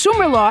in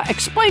consumer law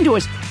explain to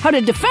us how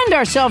to defend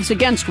ourselves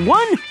against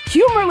one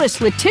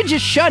humorless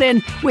litigious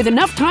shut-in with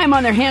enough time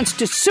on their hands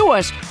to sue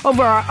us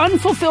over our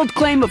unfulfilled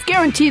claim of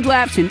guaranteed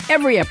laughs in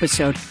every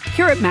episode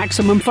here at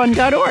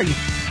MaximumFun.org.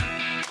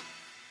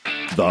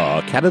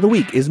 The Cat of the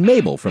Week is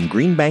Mabel from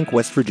Greenbank,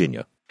 West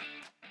Virginia.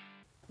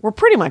 We're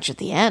pretty much at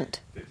the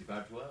end.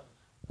 55-12.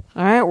 All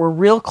right, we're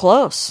real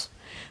close.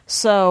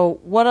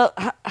 So,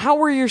 how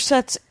were your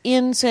sets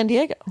in San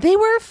Diego? They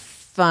were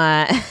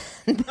fun.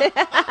 It's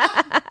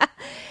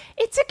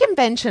a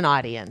convention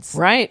audience.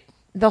 Right.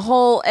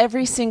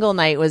 Every single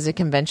night was a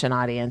convention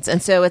audience.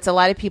 And so it's a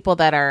lot of people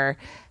that are,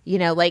 you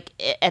know, like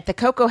at the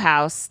Cocoa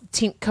House,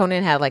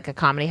 Conan had like a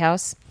comedy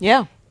house.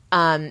 Yeah.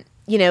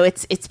 You know,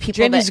 it's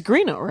people Jandy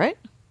Zagrino, right?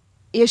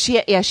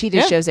 Yeah, she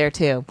did shows there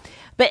too.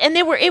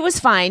 It was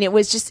fine. It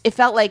was just, it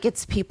felt like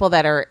it's people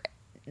that are,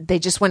 they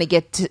just want to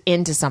get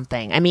into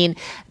something. I mean,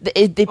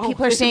 the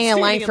people are standing in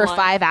line for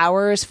 5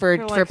 hours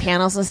for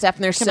panels and stuff,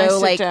 and they're so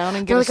like,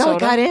 they're like, oh,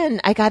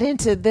 I got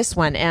into this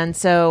one, and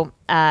so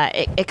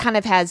it kind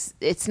of has.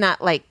 It's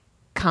not like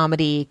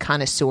comedy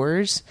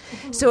connoisseurs,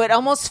 so it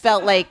almost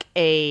felt like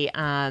a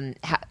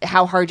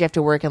how hard you have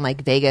to work in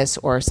like Vegas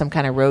or some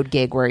kind of road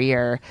gig where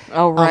you're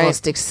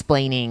almost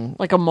explaining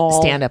like a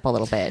mall stand up a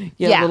little bit,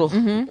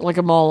 like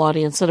a mall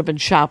audience that have been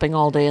shopping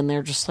all day and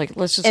they're just like,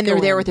 let's just, and they're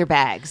there with their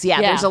bags.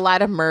 Yeah, there's a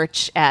lot of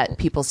merch at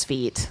people's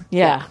feet.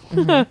 Yeah.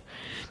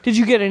 Did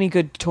you get any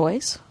good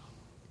toys?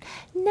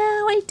 No,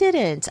 I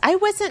didn't. I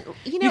wasn't.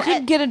 You know, you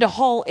couldn't get into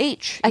Hall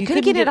H. I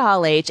couldn't get into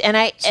Hall H,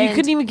 you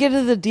couldn't even get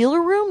into the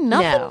dealer room.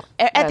 Nothing. No.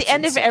 At the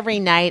end of every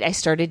night, I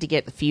started to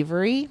get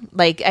fevery.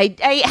 Like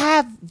I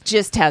have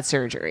just had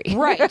surgery,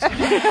 right? And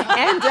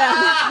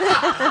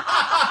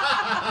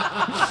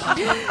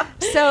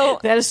so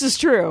that is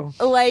just true.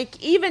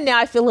 Like even now,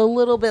 I feel a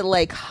little bit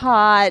like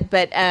hot,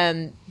 but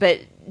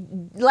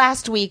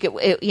last week,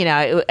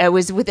 I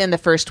was within the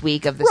first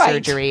week of the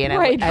surgery, and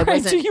I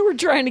wasn't. So you were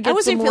trying to get. I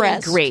wasn't some feeling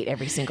rest. great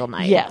every single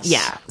night. Yes,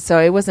 yeah. So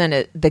I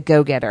wasn't the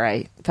go-getter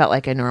I felt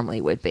like I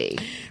normally would be.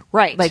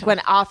 Right. Like when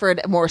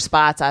offered more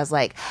spots, I was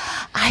like,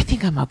 I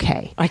think I'm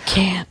okay. I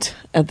can't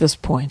at this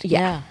point.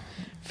 Yeah.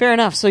 Fair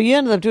enough. So you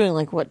ended up doing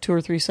like what, 2 or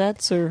 3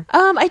 sets, or?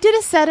 I did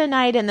a set a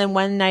night, and then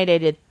one night I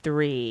did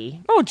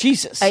 3. Oh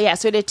Jesus! Yeah,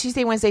 so I did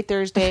Tuesday, Wednesday,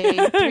 Thursday,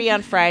 3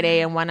 on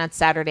Friday, and 1 on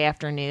Saturday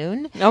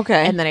afternoon.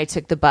 Okay, and then I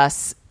took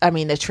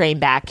the train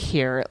back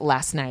here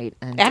last night.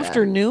 And,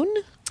 afternoon.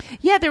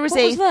 Yeah, there was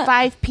a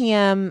 5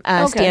 p.m.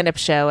 stand-up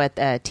show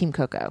at Team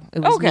Coco.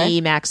 It was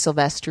me, Max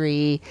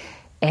Silvestri,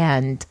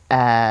 and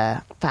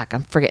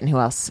I'm forgetting who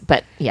else,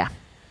 but yeah.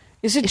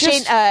 Is it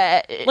just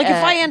like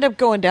if I end up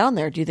going down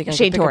there? Do you think I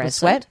Shane can pick Torres? up a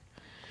set? What?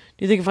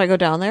 Do you think if I go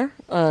down there,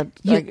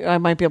 I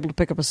might be able to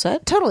pick up a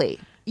set? Totally.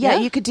 Yeah,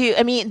 you could do.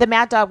 I mean, the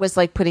Mad Dog was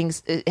like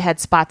had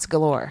spots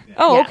galore.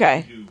 Oh, yeah.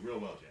 okay. You do real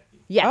well, Jackie.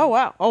 Yeah. Oh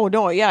wow. Oh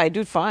no. Yeah, I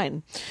do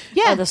fine.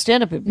 Yeah, the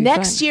stand-up would be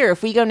next fine. year.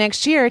 If we go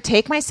next year,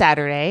 take my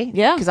Saturday.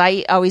 Yeah, because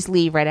I always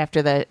leave right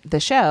after the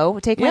show.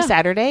 Take my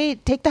Saturday,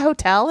 take the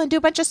hotel, and do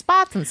a bunch of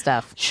spots and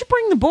stuff. You should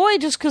bring the boy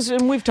just because,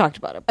 and we've talked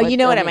about it. But, you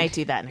know what? I might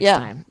do that next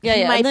time. Yeah,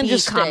 he might and then be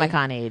just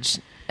Comic-Con age.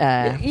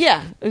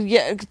 Yeah.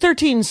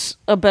 13's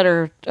a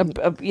better.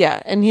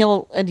 And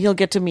he'll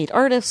get to meet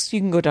artists. You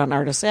can go down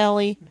Artist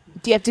Alley.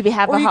 Do you have to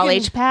have Or a you Hall can-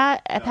 H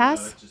pass?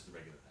 Just the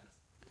regular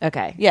pass.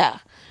 Okay. Yeah.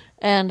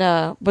 And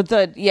but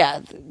the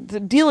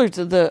dealers,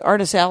 the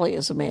Artist Alley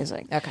is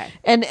amazing. Okay.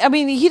 And I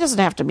mean, he doesn't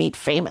have to meet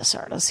famous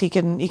artists. He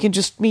can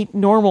just meet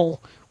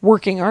normal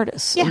working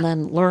artists and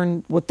then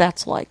learn what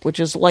that's like,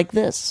 which is like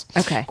this.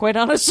 Okay. Quite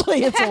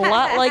honestly, it's a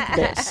lot like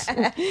this.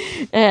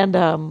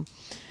 And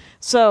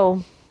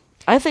so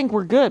I think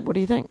we're good. What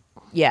do you think?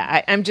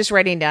 Yeah, I'm just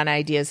writing down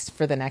ideas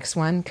for the next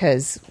one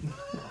because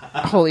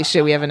holy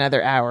shit, we have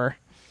another hour.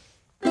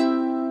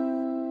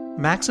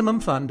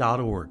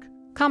 MaximumFun.org.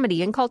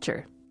 Comedy and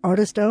culture.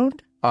 Artist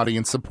owned.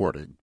 Audience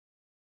supported.